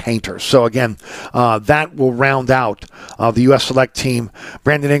 Matt Painter. So, again, that will round out the U.S. select team.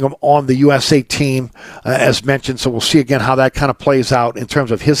 Brandon Ingram on the USA team, as mentioned. So we'll see, again, how that kind of plays out in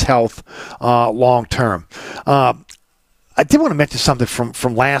terms of his health long term. I did want to mention something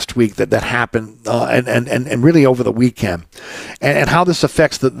from last week that happened and really over the weekend, and how this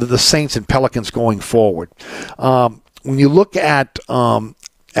affects the Saints and Pelicans going forward. when you look at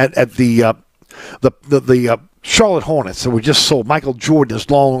the Charlotte Hornets that were just sold, Michael Jordan is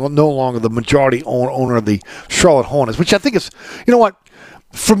no longer the majority owner of the Charlotte Hornets, which I think is, you know what,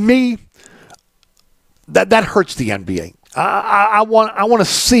 for me, that hurts the NBA. I want to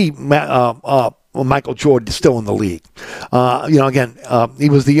see Michael Jordan still in the league. Again,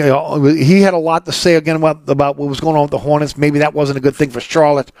 he had a lot to say again about what was going on with the Hornets. Maybe that wasn't a good thing for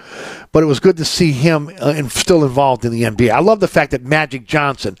Charlotte, but it was good to see him still involved in the NBA. I love the fact that Magic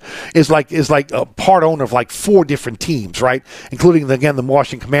Johnson is like a part owner of like 4 different teams, right? Including the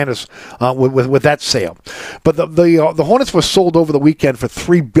Washington Commanders with that sale. But the Hornets were sold over the weekend for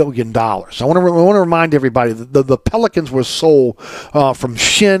 $3 billion. I want to remind everybody that the Pelicans were sold from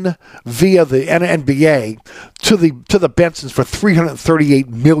Shin via the NBA to the Bensons for $338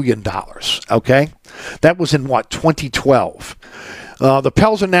 million. Okay, that was in 2012. The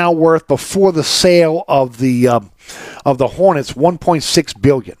Pels are now worth, before the sale of the Hornets, $1.6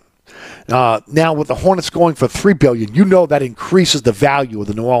 billion. Now with the Hornets going for $3 billion, you know that increases the value of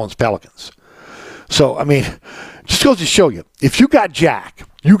the New Orleans Pelicans. So I mean, just goes to show you, if you got Jack,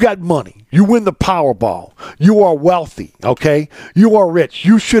 you got money, you win the Powerball, you are wealthy, okay? You are rich.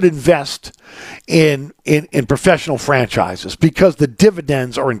 You should invest in professional franchises because the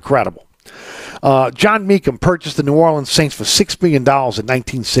dividends are incredible. John Meekum purchased the New Orleans Saints for $6 million in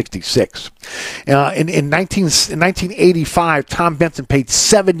 1966. In 1985, Tom Benson paid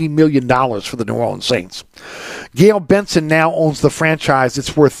 $70 million for the New Orleans Saints. Gail Benson now owns the franchise.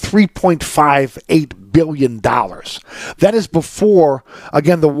 It's worth $3.58 billion. That is before,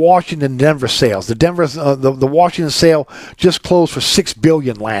 again, the Washington-Denver sales. The Washington sale just closed for $6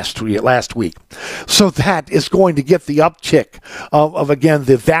 billion last week. So that is going to get the uptick of again,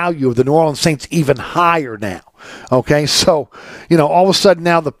 the value of the New Orleans Saints even higher now. Okay, so all of a sudden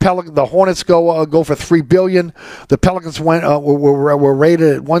now the Hornets go for $3 billion. The Pelicans were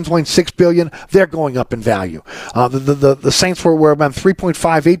rated at $1.6 billion. They're going up in value. The Saints were about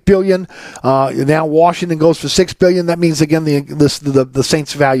 $3.58 billion. Now Washington goes for $6 billion. That means again the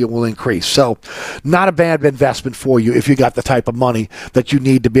Saints' value will increase. So not a bad investment for you if you got the type of money that you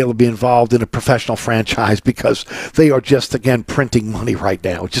need to be able to be involved in a professional franchise, because they are just again printing money right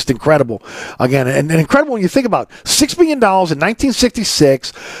now. It's just incredible. Again, and incredible when you think about $6 billion in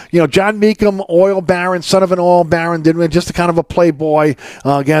 1966. John Meekum, oil baron, son of an oil baron, just a kind of a playboy.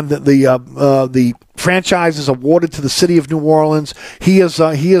 Again, the franchise is awarded to the city of New Orleans. He is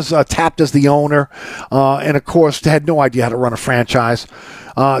tapped as the owner, and of course had no idea how to run a franchise.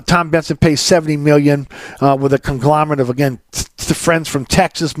 Tom Benson pays $70 million with a conglomerate of, again, friends from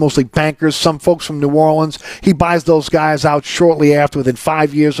Texas, mostly bankers, some folks from New Orleans. He buys those guys out shortly after, within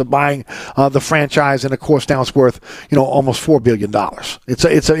 5 years of buying the franchise, and of course now it's worth almost $4 billion.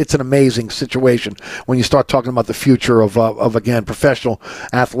 It's an amazing situation when you start talking about the future of again professional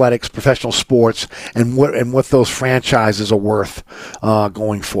athletics, professional sports, and what those franchises are worth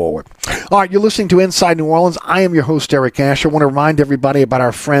going forward. All right, you're listening to Inside New Orleans. I am your host, Eric Asher. I want to remind everybody about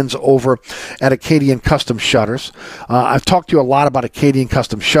our friends over at Acadian Custom Shutters. I've talked to you a lot about Acadian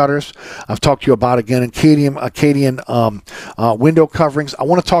Custom Shutters. I've talked to you about, again, Acadian window coverings. I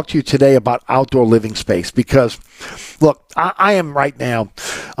want to talk to you today about outdoor living space because, look, I am right now,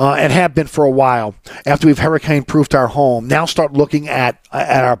 and have been for a while, after we've hurricane-proofed our home, now start looking at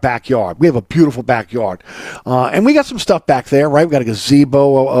our backyard. We have a beautiful backyard. And we got some stuff back there, right? We got a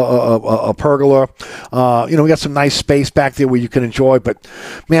gazebo, a pergola. We got some nice space back there where you can enjoy. But,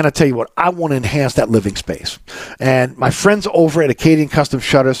 man, I tell you what, I want to enhance that living space. And my friends over at Acadian Custom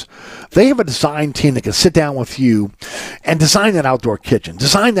Shutters, they have a design team that can sit down with you and design that outdoor kitchen,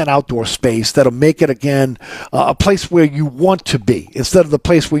 design that outdoor space that'll make it, again, a place where you want to be, instead of the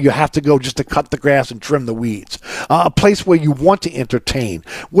place where you have to go just to cut the grass and trim the weeds. A place where you want to entertain,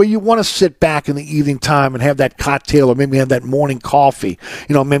 where you want to sit back in the evening time and have that cocktail, or maybe have that morning coffee,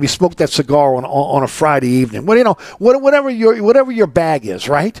 maybe smoke that cigar on a Friday evening. Well, whatever your bag is,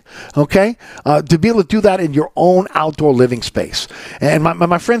 right? Okay? To be able to do that in your own outdoor living space. And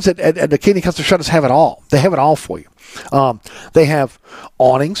my friends at Acadian Custom Shutters have it all. They have it all for you. They have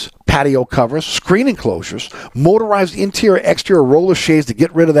awnings, patio covers, screen enclosures, motorized interior, exterior roller shades to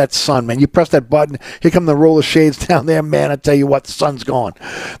get rid of that sun, man. You press that button, here come the roller shades down there, man. I tell you what, the sun's gone.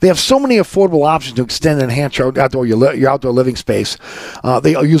 They have so many affordable options to extend and enhance your outdoor living space.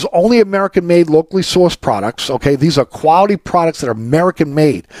 They use only American-made, locally sourced products. Okay, these are quality products that are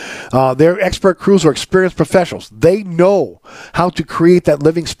American-made. Their expert crews are experienced professionals. They know how to create that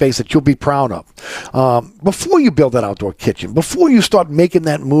living space that you'll be proud of. Before you build build that outdoor kitchen. Before you start making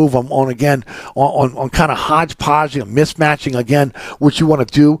that move on kind of hodgepodging and mismatching again what you want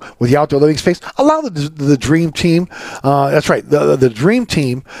to do with the outdoor living space, allow the dream team. That's right, the dream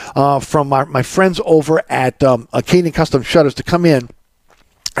team from my friends over at Acadian Custom Shutters to come in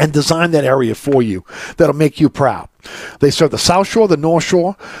and design that area for you that'll make you proud. They serve the South Shore, the North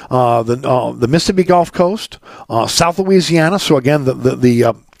Shore, the Mississippi Gulf Coast, South Louisiana. So again,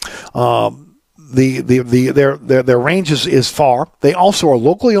 their range is far. They also are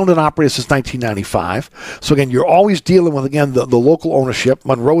locally owned and operated since 1995. So again, you're always dealing with, again, the local ownership.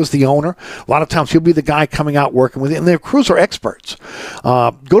 Monroe is the owner. A lot of times he'll be the guy coming out working with it, and their crews are experts.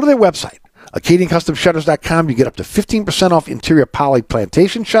 Go to their website, AcadianCustomShutters.com. You get up to 15% off interior poly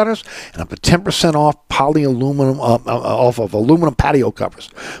plantation shutters and up to 10% off poly aluminum off of aluminum patio covers.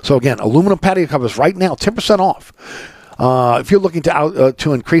 So again, aluminum patio covers right now, 10% off. If you're looking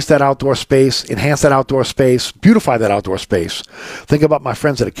to increase that outdoor space, enhance that outdoor space, beautify that outdoor space, think about my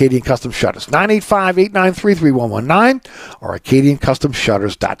friends at Acadian Custom Shutters, 985-893-3119 or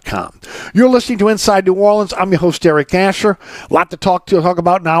AcadianCustomShutters.com. You're listening to Inside New Orleans. I'm your host, Eric Asher. A lot to talk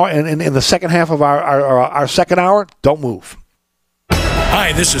about now, and in the second half of our second hour. Don't move.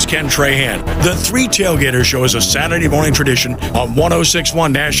 Hi, this is Ken Trahan. The Three Tailgaters Show is a Saturday morning tradition on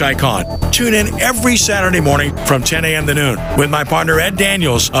 106.1 Nash Icon. Tune in every Saturday morning from 10 a.m. to noon with my partner Ed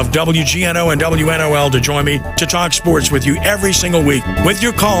Daniels of WGNO and WNOL to join me to talk sports with you every single week with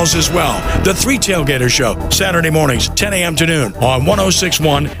your calls as well. The Three Tailgaters Show, Saturday mornings, 10 a.m. to noon on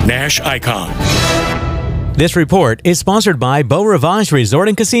 106.1 Nash Icon. This report is sponsored by Beau Rivage Resort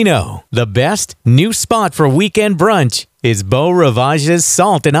and Casino. The best new spot for weekend brunch is Beau Rivage's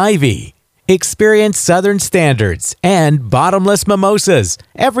Salt and Ivy. Experience Southern standards and bottomless mimosas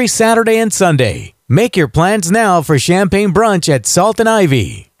every Saturday and Sunday. Make your plans now for champagne brunch at Salt and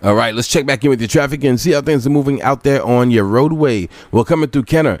Ivy. All right, let's check back in with your traffic and see how things are moving out there on your roadway. We're coming through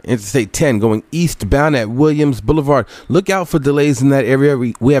Kenner, Interstate 10, going eastbound at Williams Boulevard. Look out for delays in that area.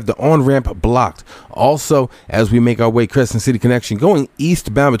 We have the on-ramp blocked. Also, as we make our way Crescent City Connection, going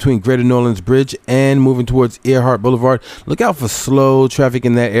eastbound between Greater New Orleans Bridge and moving towards Earhart Boulevard, look out for slow traffic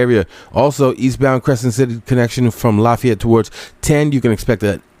in that area. Also, eastbound Crescent City Connection from Lafayette towards 10, you can expect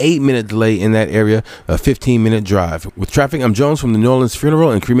an 8-minute delay in that area, a 15-minute drive. With traffic, I'm Jones from the New Orleans Funeral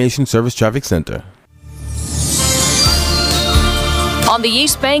and Cremation Service Traffic Center. On the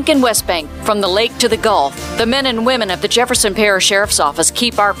East Bank and West Bank, from the lake to the Gulf, the men and women of the Jefferson Parish Sheriff's Office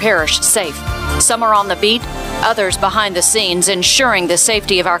keep our parish safe. Some are on the beat, others behind the scenes, ensuring the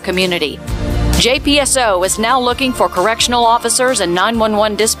safety of our community. JPSO is now looking for correctional officers and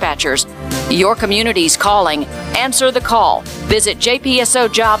 911 dispatchers. Your community's calling. Answer the call. Visit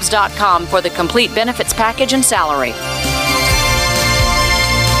jpsojobs.com for the complete benefits package and salary.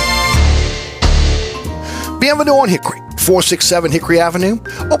 Bienvenue on Hickory, 467 Hickory Avenue.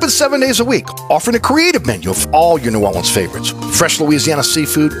 Open 7 days a week, offering a creative menu of all your New Orleans favorites. Fresh Louisiana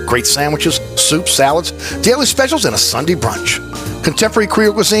seafood, great sandwiches, soups, salads, daily specials, and a Sunday brunch. Contemporary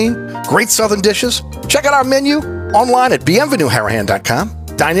Creole cuisine, great Southern dishes. Check out our menu online at bienvenueharahan.com.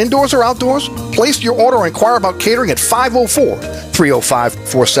 Dine indoors or outdoors. Place your order or inquire about catering at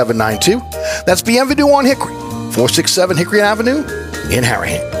 504-305-4792. That's Bienvenue on Hickory, 467 Hickory Avenue in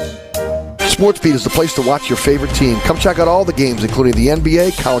Harahan. SportsBeat is the place to watch your favorite team. Come check out all the games, including the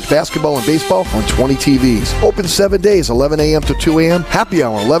NBA, college basketball, and baseball on 20 TVs. Open 7 days, 11 a.m. to 2 a.m. Happy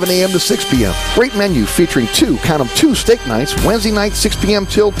hour, 11 a.m. to 6 p.m. Great menu featuring two steak nights. Wednesday night, 6 p.m.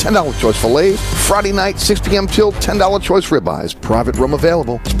 till $10 choice fillets. Friday night, 6 p.m. till $10 choice ribeyes. Private room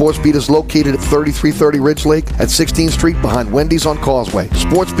available. SportsBeat is located at 3330 Ridge Lake at 16th Street behind Wendy's on Causeway.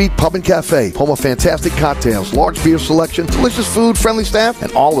 SportsBeat Pub and Cafe, home of fantastic cocktails, large beer selection, delicious food, friendly staff,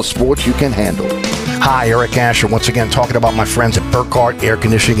 and all the sports you can handle. Hi, Eric Asher, once again talking about my friends at Burkhardt Air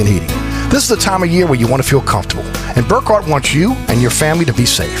Conditioning and Heating. This is the time of year where you want to feel comfortable, and Burkhardt wants you and your family to be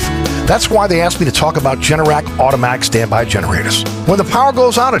safe. That's why they asked me to talk about Generac automatic standby generators. When the power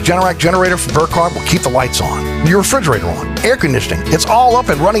goes out, a Generac generator from Burkhardt will keep the lights on, your refrigerator on, air conditioning. It's all up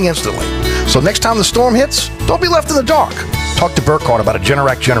and running instantly. So next time the storm hits, don't be left in the dark. Talk to Burkhardt about a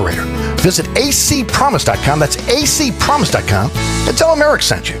Generac generator. Visit acpromise.com, that's acpromise.com, and tell them Eric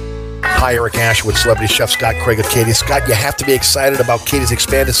sent you. Hi, Eric Asher with Celebrity Chef Scott Craig of Katie's. Scott, you have to be excited about Katie's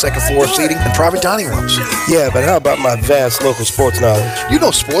expanded second floor seating and private dining rooms. Yeah, but how about my vast local sports knowledge? You know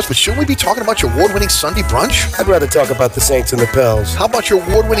sports, but shouldn't we be talking about your award-winning Sunday brunch? I'd rather talk about the Saints and the Pels. How about your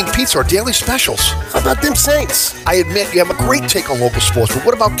award-winning pizza or daily specials? How about them Saints? I admit you have a great take on local sports, but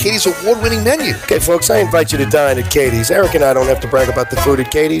what about Katie's award-winning menu? Okay, folks, I invite you to dine at Katie's. Eric and I don't have to brag about the food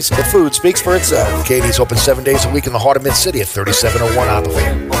at Katie's. The food speaks for itself. Katie's open 7 days a week in the heart of Mid-City at 3701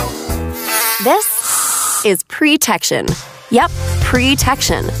 Avenue. This is Pretection. Yep,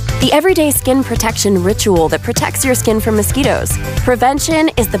 Pretection. The everyday skin protection ritual that protects your skin from mosquitoes. Prevention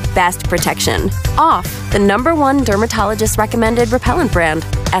is the best protection. Off, the #1 dermatologist recommended repellent brand,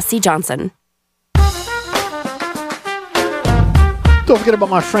 SC Johnson. Don't forget about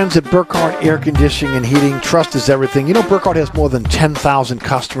my friends at Burkhardt Air Conditioning and Heating. Trust is everything. You know, Burkhardt has more than 10,000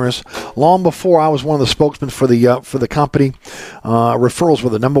 customers. Long before I was one of the spokesmen for the company, referrals were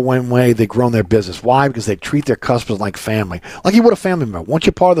the #1 way they've grown their business. Why? Because they treat their customers like family, like you would a family member. Once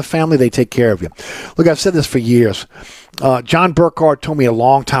you're part of the family, they take care of you. Look, I've said this for years. John Burkhardt told me a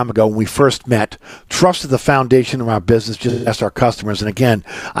long time ago when we first met, trust is the foundation of our business, just ask our customers. And again,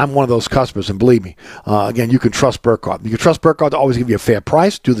 I'm one of those customers, and believe me, again, you can trust Burkhardt. You can trust Burkhardt to always give you a fair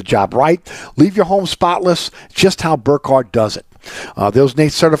price, do the job right, leave your home spotless, just how Burkhardt does it. Those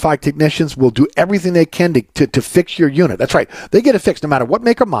NATE certified technicians will do everything they can to fix your unit. That's right. They get it fixed no matter what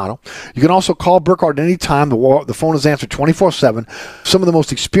make or model. You can also call Burkhardt at any time. The phone is answered 24/7. Some of the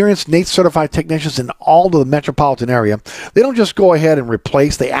most experienced NATE certified technicians in all of the metropolitan area. They don't just go ahead and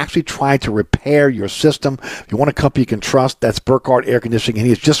replace. They actually try to repair your system. If you want a company you can trust, that's Burkhardt Air Conditioning,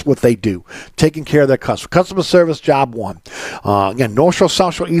 and it's just what they do, taking care of their customers. Customer service, job one. Again, North Shore,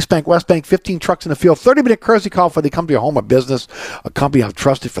 South Shore, East Bank, West Bank, 15 trucks in the field, 30-minute courtesy call for they come to your home or business. A company I've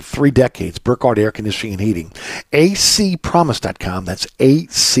trusted for 3 decades, Burkhardt Air Conditioning and Heating. acpromise.com. That's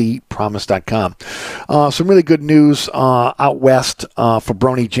acpromise.com. Some really good news out west for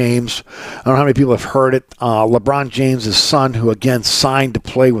Bronny James. I don't know how many people have heard it. LeBron James' son, who again signed to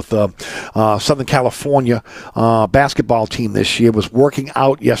play with the Southern California basketball team this year, was working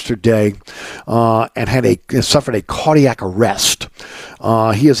out yesterday and suffered a cardiac arrest.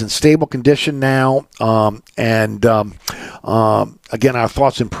 He is in stable condition now, again, our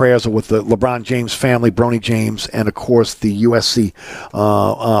thoughts and prayers are with the LeBron James family, Bronny James, and, of course, the USC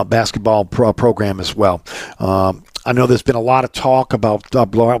basketball program as well. I know there's been a lot of talk about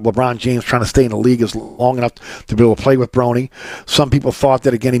LeBron James trying to stay in the league as long enough to be able to play with Bronny. Some people thought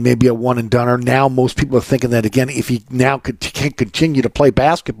that, again, he may be a one-and-doner. Now most people are thinking that, again, if he now can continue to play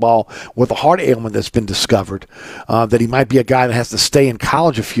basketball with a heart ailment that's been discovered, that he might be a guy that has to stay in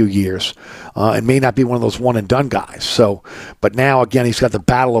college a few years and may not be one of those one-and-done guys. So, but now, again, he's got the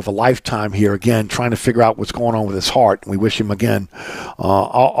battle of a lifetime here, again, trying to figure out what's going on with his heart. We wish him, again,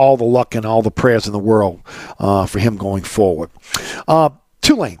 all the luck and all the prayers in the world for him going forward.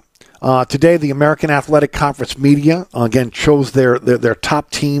 Tulane. Today, the American Athletic Conference media, again, chose their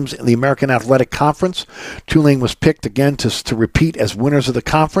top teams in the American Athletic Conference. Tulane was picked, again, to repeat as winners of the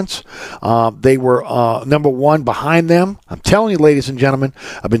conference. They were #1 behind them. I'm telling you, ladies and gentlemen,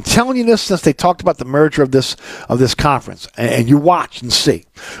 I've been telling you this since they talked about the merger of this conference. And you watch and see.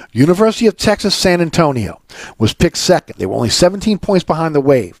 University of Texas San Antonio was picked second. They were only 17 points behind the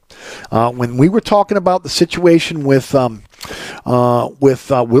Wave. When we were talking about the situation with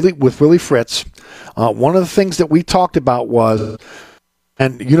Willie Fritz, one of the things that we talked about was,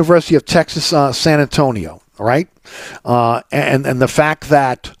 and University of Texas San Antonio, right? And the fact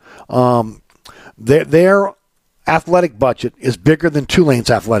that their athletic budget is bigger than Tulane's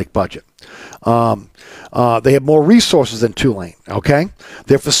athletic budget. They have more resources than Tulane, okay?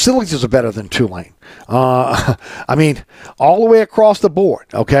 Their facilities are better than Tulane. I mean, all the way across the board,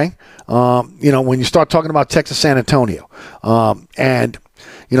 okay? When you start talking about Texas San Antonio, and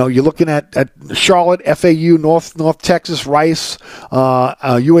you're looking at Charlotte, FAU, North Texas, Rice,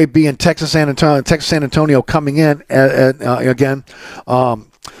 UAB, and Texas San Antonio coming in again.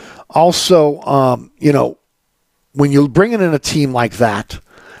 Also, when you're bringing in a team like that,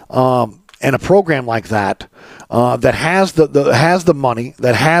 and a program like that, that has the money,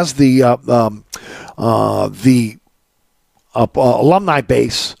 that has the alumni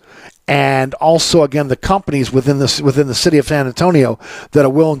base, and also again the companies within the city of San Antonio that are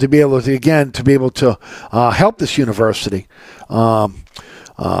willing to be able to help this university.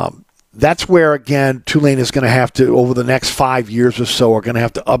 That's where, again, Tulane is going to have to, over the next 5 years or so, are going to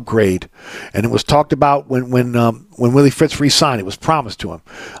have to upgrade. And it was talked about when Willie Fritz re-signed. It was promised to him.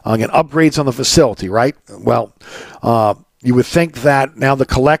 Again, upgrades on the facility, right? Well, you would think that now the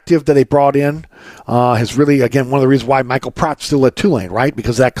collective that they brought in has really, again, one of the reasons why Michael Pratt's still at Tulane, right?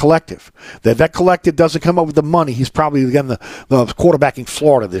 Because that collective. That collective doesn't come up with the money. He's probably, again, the quarterbacking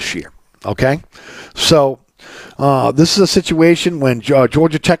Florida this year, okay? So this is a situation when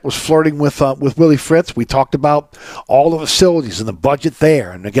Georgia Tech was flirting with Willie Fritz. We talked about all the facilities and the budget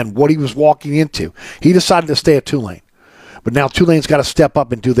there, and again, what he was walking into. He decided to stay at Tulane. But now Tulane's got to step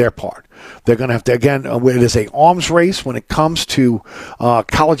up and do their part. They're going to have to, again, it is a arms race when it comes to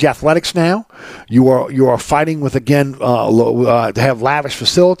college athletics now. You are fighting with, again, to have lavish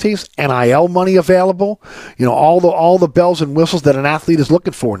facilities, NIL money available, all the bells and whistles that an athlete is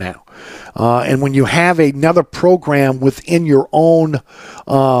looking for now. And when you have another program within your own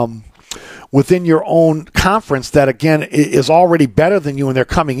conference that, again, is already better than you, and they're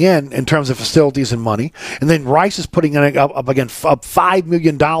coming in terms of facilities and money. And then Rice is putting up $5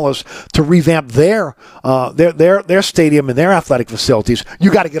 million to revamp their stadium and their athletic facilities.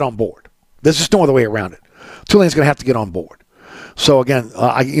 You got to get on board. There's just no other way around it. Tulane's going to have to get on board. So again,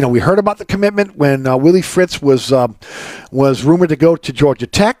 we heard about the commitment when Willie Fritz was rumored to go to Georgia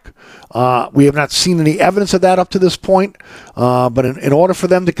Tech. We have not seen any evidence of that up to this point. But in order for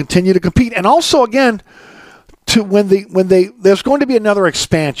them to continue to compete, and also again, there's going to be another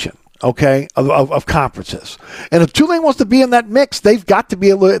expansion, okay, of conferences. And if Tulane wants to be in that mix, they've got to be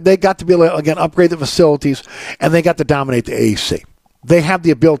able to again upgrade the facilities, and they got to dominate the AAC. They have the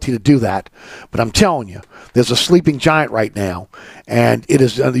ability to do that, but I'm telling you, there's a sleeping giant right now, and it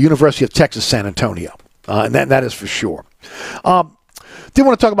is the University of Texas San Antonio, and that is for sure. Did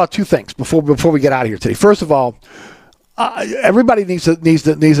want to talk about two things before we get out of here today. First of all, everybody needs to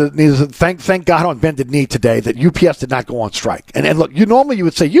thank God on bended knee today that UPS did not go on strike. And look, normally you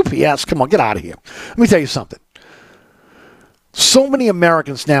would say UPS, come on, get out of here. Let me tell you something. So many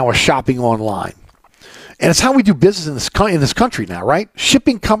Americans now are shopping online. And it's how we do business in this country now, right?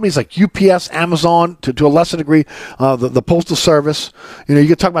 Shipping companies like UPS, Amazon, to a lesser degree, the Postal Service. You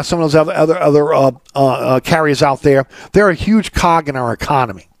can talk about some of those other carriers out there. They're a huge cog in our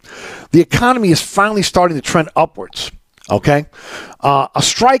economy. The economy is finally starting to trend upwards. Okay, a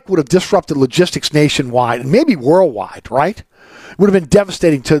strike would have disrupted logistics nationwide and maybe worldwide, right? It would have been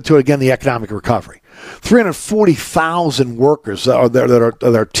devastating to again the economic recovery. 340,000 workers that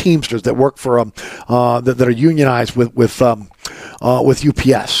are Teamsters that work for that are unionized with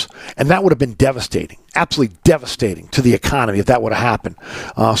UPS, and that would have been devastating, absolutely devastating to the economy if that would have happened.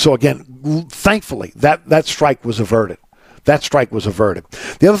 So again, thankfully that strike was averted. That strike was averted.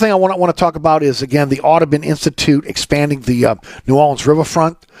 The other thing I want to talk about is, again, the Audubon Institute expanding the New Orleans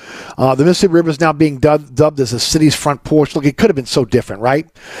riverfront. The Mississippi River is now being dubbed as the city's front porch. Look, it could have been so different, right?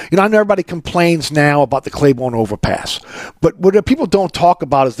 I know everybody complains now about the Claiborne Overpass. But what people don't talk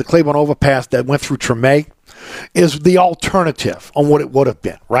about is the Claiborne Overpass that went through Treme is the alternative on what it would have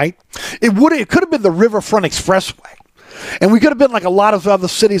been, right? It could have been the Riverfront Expressway. And we could have been like a lot of other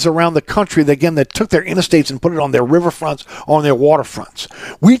cities around the country that took their interstates and put it on their riverfronts or on their waterfronts.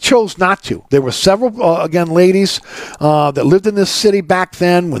 We chose not to. There were several, ladies that lived in this city back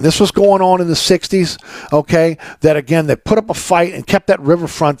then when this was going on in the 60s, okay, that put up a fight and kept that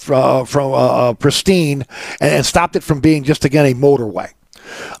riverfront from pristine and stopped it from being just, again, a motorway.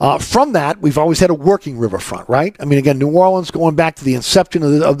 From that, we've always had a working riverfront, right? I mean, again, New Orleans, going back to the inception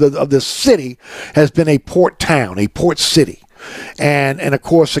of this city, has been a port town, a port city. And of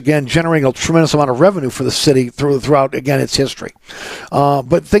course, again, generating a tremendous amount of revenue for the city throughout, again, its history.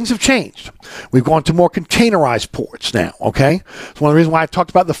 But things have changed. We've gone to more containerized ports now, okay? It's one of the reasons why I talked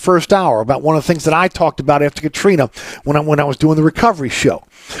about the first hour, about one of the things that I talked about after Katrina when I was doing the recovery show.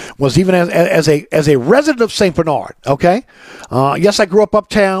 Was even as a resident of St. Bernard, okay? Yes, I grew up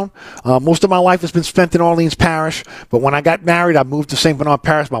uptown. Most of my life has been spent in Orleans Parish, but when I got married, I moved to St. Bernard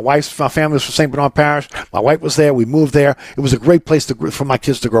Parish. My family was from St. Bernard Parish. My wife was there. We moved there. It was a great place for my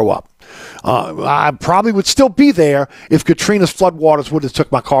kids to grow up. I probably would still be there if Katrina's floodwaters would have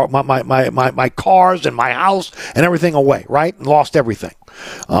took my cars and my house and everything away, right? And lost everything.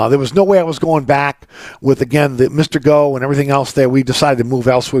 There was no way I was going back with, again, the Mr. Go and everything else there. We decided to move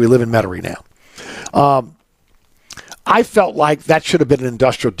elsewhere. We live in Metairie now. I felt like that should have been an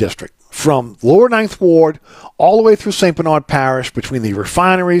industrial district. From Lower Ninth Ward all the way through St. Bernard Parish, between the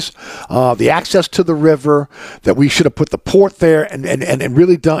refineries, the access to the river, that we should have put the port there and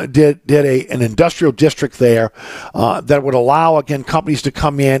really did an industrial district there that would allow, again, companies to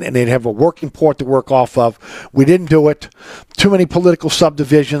come in and they'd have a working port to work off of. We didn't do it. Too many political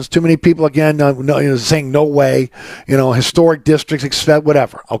subdivisions, too many people, again, saying no way, historic districts,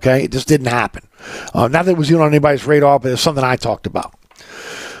 whatever, okay? It just didn't happen. Not that it was on anybody's radar, but it's something I talked about.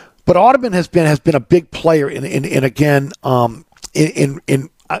 But Audubon has been a big player in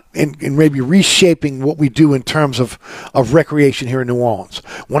maybe reshaping what we do in terms of recreation here in New Orleans.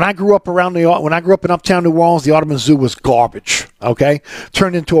 When I grew up in uptown New Orleans, the Audubon Zoo was garbage. Okay,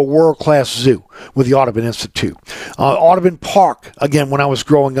 turned into a world-class zoo with the Audubon Institute. Audubon Park, again, when I was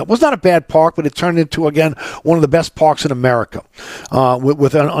growing up, was not a bad park, but it turned into, again, one of the best parks in America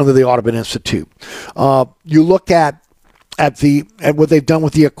under the Audubon Institute. You look at at what they've done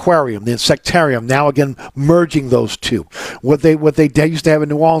with the aquarium, the insectarium. Now again, merging those two. What they used to have in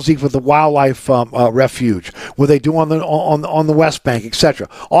New Orleans with the wildlife refuge. What they do on the West Bank, etc.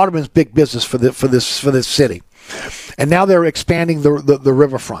 Audubon's big business for this city, and now they're expanding the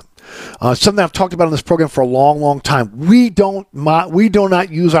riverfront. Something I've talked about in this program for a long, long time. We do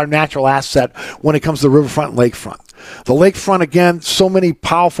not use our natural asset when it comes to the riverfront and lakefront. The lakefront, again, so many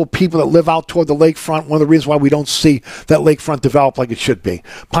powerful people that live out toward the lakefront. One of the reasons why we don't see that lakefront develop like it should be.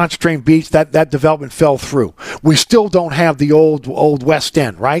 Pontchartrain Beach, that development fell through. We still don't have the old West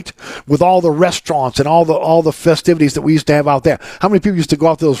End, right? With all the restaurants and all the festivities that we used to have out there. How many people used to go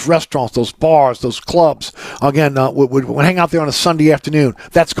out to those restaurants, those bars, those clubs? Again, would hang out there on a Sunday afternoon.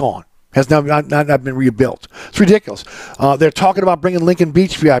 That's gone. Has now not been rebuilt. It's ridiculous. They're talking about bringing Lincoln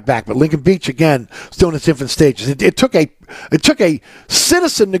Beach back, but Lincoln Beach, again, still in its infant stages. It took a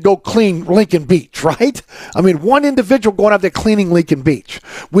citizen to go clean Lincoln Beach, right? I mean, one individual going out there cleaning Lincoln Beach.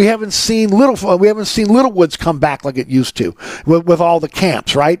 We haven't seen Littlewoods come back like it used to with all the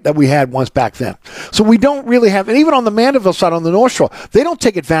camps, right, that we had once back then. So we don't really have, and even on the Mandeville side, on the North Shore, they don't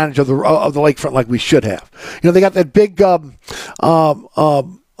take advantage of the lakefront like we should have. You know, they got that big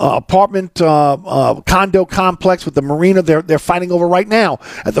apartment condo complex with the marina they're fighting over right now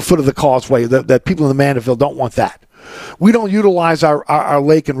at the foot of the causeway. That people in the Mandeville don't want that. We don't utilize our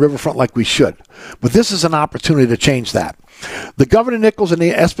lake and riverfront like we should. But this is an opportunity to change that. The Governor Nichols and the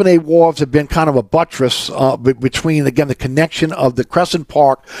Esplanade Wharves have been kind of a buttress between, again, the connection of the Crescent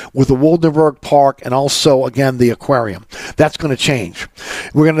Park with the Wildenberg Park and also, again, the aquarium. That's going to change.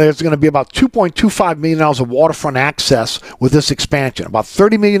 There's going to be about $2.25 million of waterfront access with this expansion. About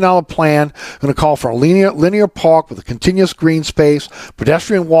 $30 million plan going to call for a linear park with a continuous green space,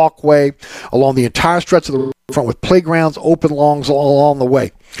 pedestrian walkway along the entire stretch of the front with playgrounds, open lawns along the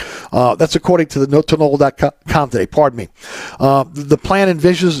way. That's according to the NOTONOL.com today. Pardon me. The plan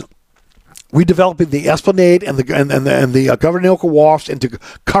envisions redeveloping the Esplanade and the Governor Nichols Wharfs into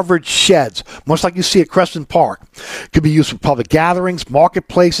covered sheds, much like you see at Crescent Park. It could be used for public gatherings,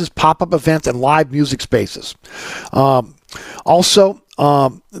 marketplaces, pop-up events, and live music spaces.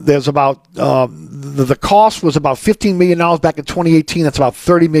 There's about the cost was about $15 million back in 2018. That's about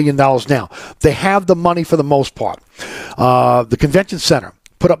 $30 million now. They have the money for the most part. The convention center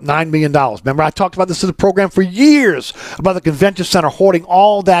put up $9 million. Remember, I talked about this in the program for years about the convention center hoarding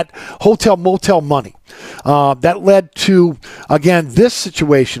all that hotel motel money. That led to, again, this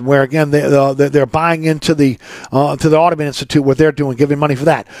situation where, again, they're buying into the Audubon Institute, what they're doing, giving money for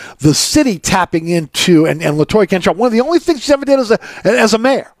that. The city tapping into, and LaToya Cantrell, one of the only things she ever did as a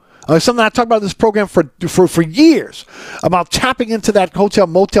mayor. Something I talked about in this program for years, about tapping into that hotel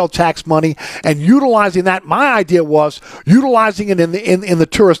motel tax money and utilizing that. My idea was utilizing it in the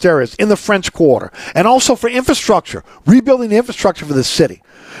tourist areas, in the French Quarter, and also for infrastructure, rebuilding the infrastructure for this city.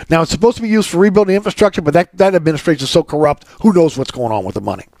 Now, it's supposed to be used for rebuilding infrastructure, but that administration is so corrupt, who knows what's going on with the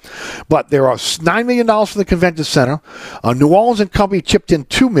money. But there are $9 million for the convention center. New Orleans and Company chipped in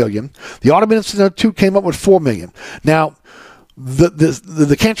 $2 million. The Audubon Institute came up with $4 million. Now,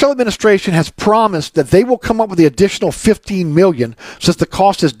 the Cantrell administration has promised that they will come up with the additional $15 million since the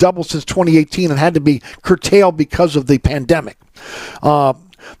cost has doubled since 2018 and had to be curtailed because of the pandemic.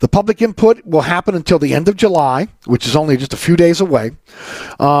 The public input will happen until the end of July, which is only just a few days away.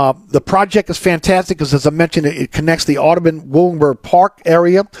 The project is fantastic because, as I mentioned, it connects the Audubon-Wildenberg Park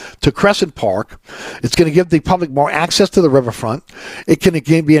area to Crescent Park. It's going to give the public more access to the riverfront. It can,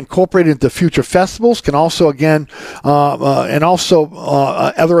 again, be incorporated into future festivals, can also, again, and also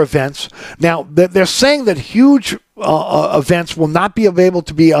other events. Now, they're saying that huge events will not be able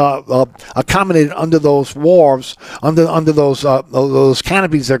to be accommodated under those wharves, under those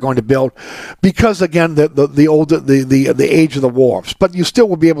canopies they're going to build, because again the age of the wharves. But you still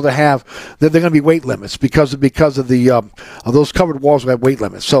will be able to have. They're going to be weight limits because of those covered wharves will have weight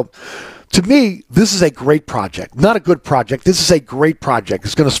limits. So, to me, this is a great project. Not a good project. This is a great project.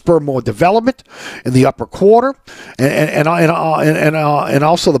 It's going to spur more development in the upper quarter and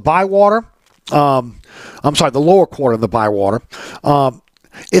also the Bywater. The lower quarter of the Bywater.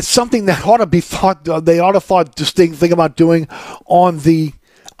 It's something that ought to be thought. They ought to think about doing on the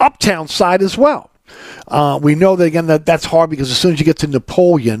uptown side as well. We know that, again, that's hard because as soon as you get to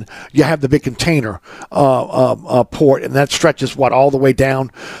Napoleon, you have the big container port, and that stretches all the way down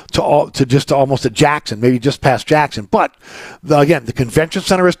to almost at Jackson, maybe just past Jackson. But again, the convention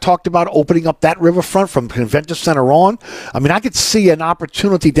center has talked about opening up that riverfront from the convention center on. I mean, I could see an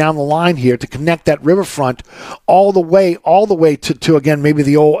opportunity down the line here to connect that riverfront all the way to again maybe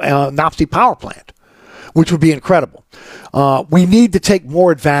the old Nopsey power plant. which would be incredible. We need to take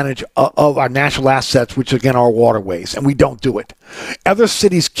more advantage of our natural assets, which again are waterways, and we don't do it. Other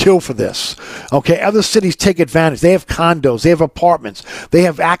cities kill for this. Okay, other cities take advantage. They have condos, they have apartments, they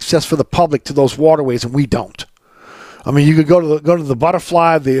have access for the public to those waterways, and we don't. I mean, you could go to the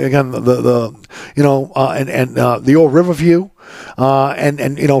Butterfly, the old Riverview,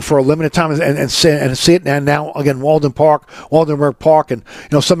 and for a limited time and see it. And now again, Waldenberg Park, and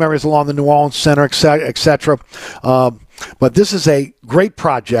some areas along the New Orleans Center, etc. But this is a great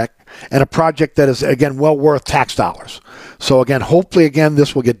project, and a project that is, again, well worth tax dollars. So, again, hopefully, again,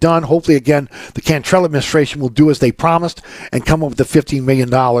 this will get done. Hopefully, again, the Cantrell administration will do as they promised and come up with the $15 million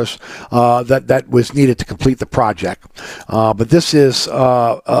that was needed to complete the project. But this is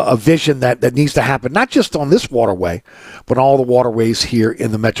a vision that needs to happen, not just on this waterway, but all the waterways here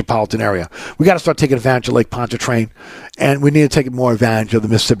in the metropolitan area. We got to start taking advantage of Lake Pontchartrain, and we need to take more advantage of the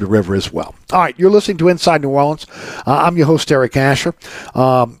Mississippi River as well. All right, you're listening to Inside New Orleans. I'm your host, Eric Asher.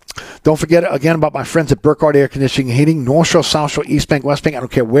 Don't forget, again, about my friends at Burkhardt Air Conditioning and Heating, North Shore, South Shore, East Bank, West Bank. I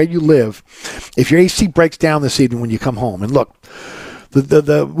don't care where you live. If your AC breaks down this evening when you come home, and look, we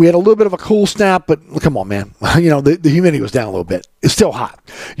had a little bit of a cool snap, but come on, man. The humidity was down a little bit. It's still hot.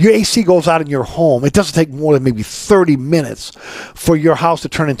 Your AC goes out in your home. It doesn't take more than maybe 30 minutes for your house to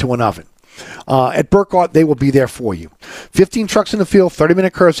turn into an oven. At Burkhardt, they will be there for you. 15 trucks in the field,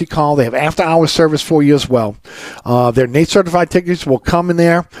 30-minute courtesy call. They have after-hours service for you as well. Their NATE-certified technicians will come in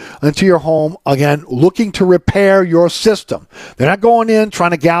there into your home, again, looking to repair your system. They're not going in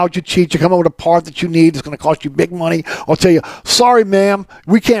trying to gouge you, cheat you, come up with a part that you need. It's going to cost you big money. I'll tell you, sorry, ma'am,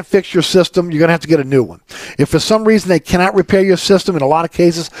 we can't fix your system. You're going to have to get a new one. If for some reason they cannot repair your system, in a lot of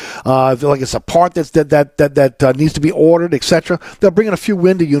cases, like it's a part that needs to be ordered, etc., they'll bring in a few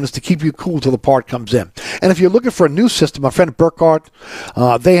window units to keep you cool till the part comes in. And if you're looking for a new system, my friend at Burkhardt,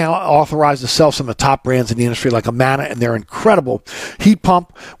 they are authorized to sell some of the top brands in the industry like Amana and their incredible heat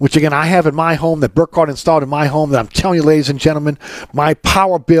pump, which again I have in my home, that Burkhardt installed in my home, that I'm telling you, ladies and gentlemen, my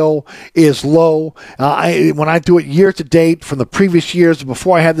power bill is low. When I do it year to date from the previous years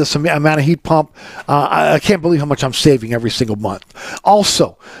before I had this Amana heat pump, I can't believe how much I'm saving every single month.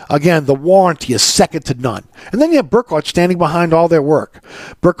 Also, again, the warranty is second to none. And then you have Burkhardt standing behind all their work.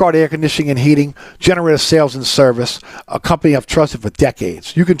 Burkhardt Air Conditioning and Heating, Generator Sales and Service, a company I've trusted for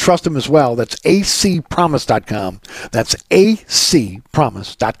decades. You can trust them as well. That's acpromise.com. That's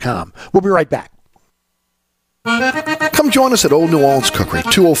acpromise.com. We'll be right back. Come join us at Old New Orleans Cookery,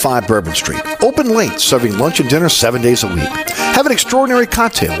 205 Bourbon Street. Open late, serving lunch and dinner 7 days a week. Have an extraordinary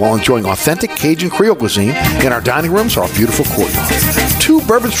cocktail while enjoying authentic Cajun Creole cuisine in our dining rooms or our beautiful courtyard. 2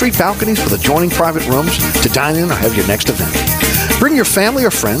 Bourbon Street balconies with adjoining private rooms to dine in or have your next event. Bring your family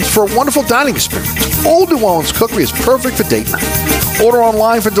or friends for a wonderful dining experience. Old New Orleans Cookery is perfect for date night. Order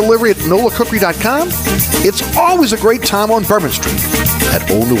online for delivery at nolacookery.com. It's always a great time on Bourbon Street at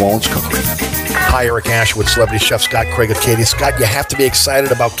Old New Orleans Cookery. Hi, Eric Asher with celebrity chef Scott Craig of Katie's. Scott, you have to be excited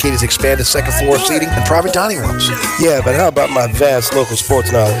about Katie's expanded second floor seating and private dining rooms. Yeah, but how about my vast local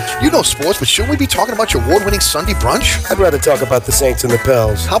sports knowledge? You know sports, but shouldn't we be talking about your award-winning Sunday brunch? I'd rather talk about the Saints and the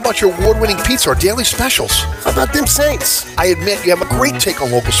Pels. How about your award-winning pizza or daily specials? How about them Saints? I admit you have a great take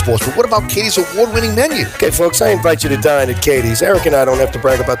on local sports, but what about Katie's award-winning menu? Okay, folks, I invite you to dine at Katie's. Eric and I don't have to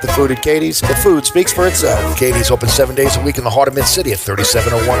brag about the food at Katie's. The food speaks for itself. Katie's open 7 days a week in the heart of Mid-City at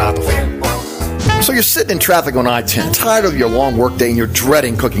 3701 Opperville. So you're sitting in traffic on I-10, tired of your long workday, and you're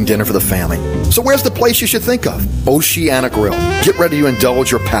dreading cooking dinner for the family. So where's the place you should think of? Oceana Grill. Get ready to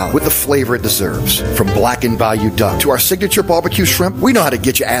indulge your palate with the flavor it deserves. From blackened bayou duck to our signature barbecue shrimp, we know how to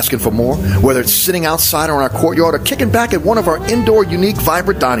get you asking for more. Whether it's sitting outside or in our courtyard or kicking back at one of our indoor, unique,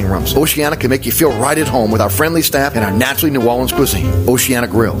 vibrant dining rooms, Oceana can make you feel right at home with our friendly staff and our naturally New Orleans cuisine. Oceana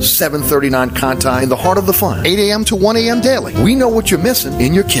Grill, 739 Conti in the heart of the fun, 8 a.m. to 1 a.m. daily. We know what you're missing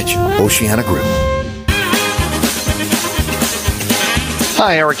in your kitchen. Oceana Grill.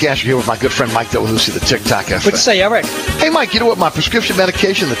 Hi, Eric Asher here with my good friend Mike Delahousie, the TikTok Cafe. What'd you say, Eric? Hey, Mike, you know what my prescription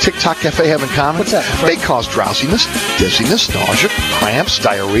medication and the TikTok Cafe have in common? What's that? They cause drowsiness, dizziness, nausea, cramps,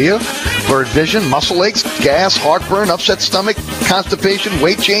 diarrhea, blurred vision, muscle aches, gas, heartburn, upset stomach, constipation,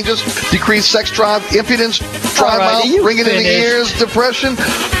 weight changes, decreased sex drive, impotence, dry mouth, ringing in the ears, depression.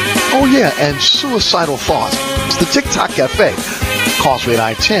 Oh, yeah, and suicidal thoughts. It's the TikTok Cafe, Causeway and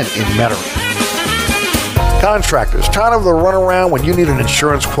I-10 in Metairie. Contractors, tired of the runaround when you need an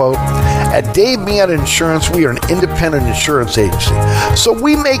insurance quote? At Dave Miata Insurance, we are an independent insurance agency, so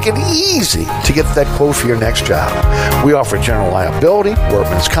we make it easy to get that quote for your next job. We offer general liability,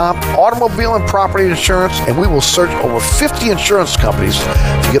 workman's comp, automobile and property insurance, and we will search over 50 insurance companies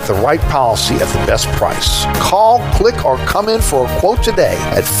to get the right policy at the best price. Call, click, or come in for a quote today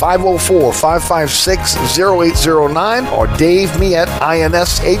at 504-556-0809 or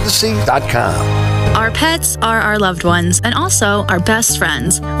DaveMeAtINSAgency.com. Our pets are our loved ones and also our best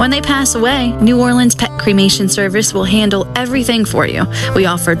friends. When they pass away, New Orleans Pet Cremation Service will handle everything for you. We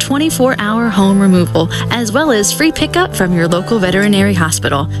offer 24-hour home removal as well as free pickup from your local veterinary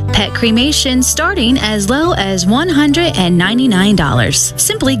hospital. Pet cremation starting as low as $199.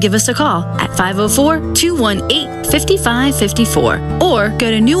 Simply give us a call at 504-218-5554 or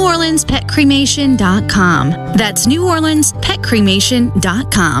go to NewOrleansPetCremation.com. That's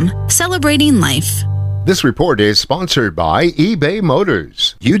NewOrleansPetCremation.com. Celebrating life. This report is sponsored by eBay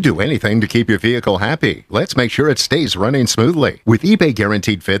Motors. You do anything to keep your vehicle happy. Let's make sure it stays running smoothly. With eBay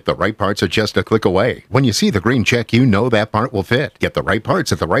Guaranteed Fit, the right parts are just a click away. When you see the green check, you know that part will fit. Get the right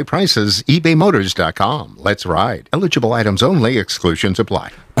parts at the right prices. ebaymotors.com. Let's ride. Eligible items only. Exclusions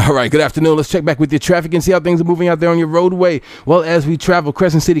apply. All right, good afternoon. Let's check back with your traffic and see how things are moving out there on your roadway. Well, as we travel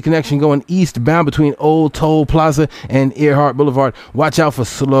Crescent City Connection going eastbound between Old Toll Plaza and Earhart Boulevard, watch out for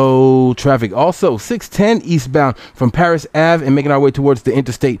slow traffic. Also, 610 eastbound from Paris Ave and making our way towards the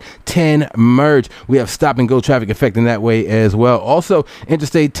Interstate 10 merge. We have stop-and-go traffic affecting that way as well. Also,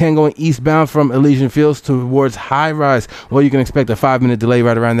 Interstate 10 going eastbound from Elysian Fields towards High Rise. Well, you can expect a 5-minute delay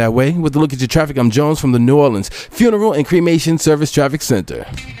right around that way. With a look at your traffic, I'm Jones from the New Orleans Funeral and Cremation Service Traffic Center.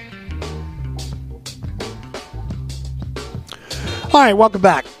 All right, welcome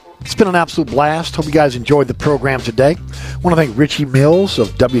back. It's been an absolute blast. Hope you guys enjoyed the program today. I want to thank Richie Mills of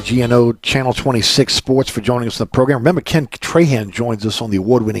WGNO Channel 26 Sports for joining us in the program. Remember, Ken Trahan joins us on the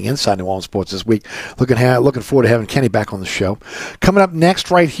award-winning Inside New Orleans Sports this week. Looking forward to having Kenny back on the show. Coming up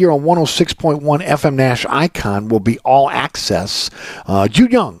next right here on 106.1 FM Nash Icon will be All Access.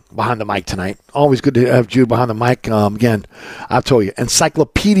 Jude Young behind the mic tonight. Always good to have Jude behind the mic. Again, I'll tell you,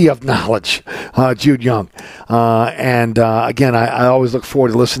 encyclopedia of knowledge, Jude Young. Again, I always look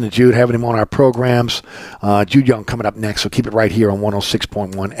forward to listening to Jude, having him on our programs. Jude Young coming up next, so keep it right here on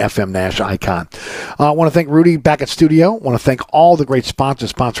 106.1 FM Nash Icon. I want to thank Rudy back at studio. I want to thank all the great sponsors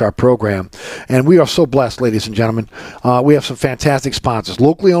sponsor our program. And we are so blessed, ladies and gentlemen. We have some fantastic sponsors,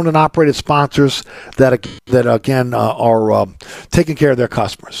 locally owned and operated sponsors that again, are taking care of their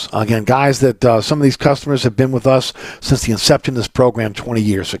customers. Again, guys that some of these customers have been with us since the inception of this program 20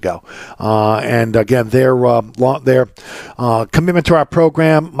 years ago. And again, their commitment to our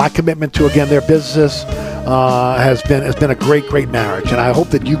program, my commitment to, again, their businesses has been a great marriage. And I hope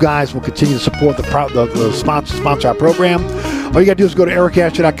that you guys will continue to support the sponsor our program. All you got to do is go to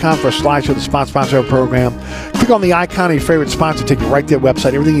ericasher.com for a slideshow of the sponsor our program. Click on the icon of your favorite sponsor, take you right to their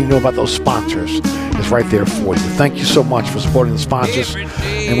website. Everything you know about those sponsors is right there for you. Thank you so much for supporting the sponsors,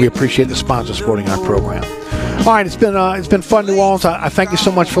 and we appreciate the sponsors supporting our program. All right, it's been fun, New Orleans. I thank you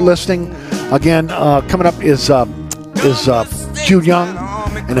so much for listening. Again, coming up is Jude Young,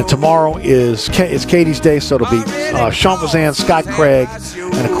 and then tomorrow is Katie's Day, so it'll be Sean Vazan, Scott Craig,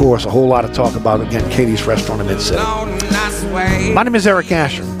 and of course a whole lot of talk about, again, Katie's Restaurant in Mid-City. My name is Eric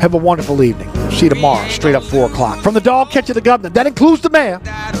Asher. Have a wonderful evening. See you tomorrow, straight up 4 o'clock. From the dog catcher to the governor, that includes the mayor.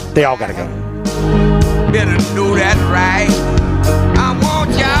 They all got to go. Better do that right.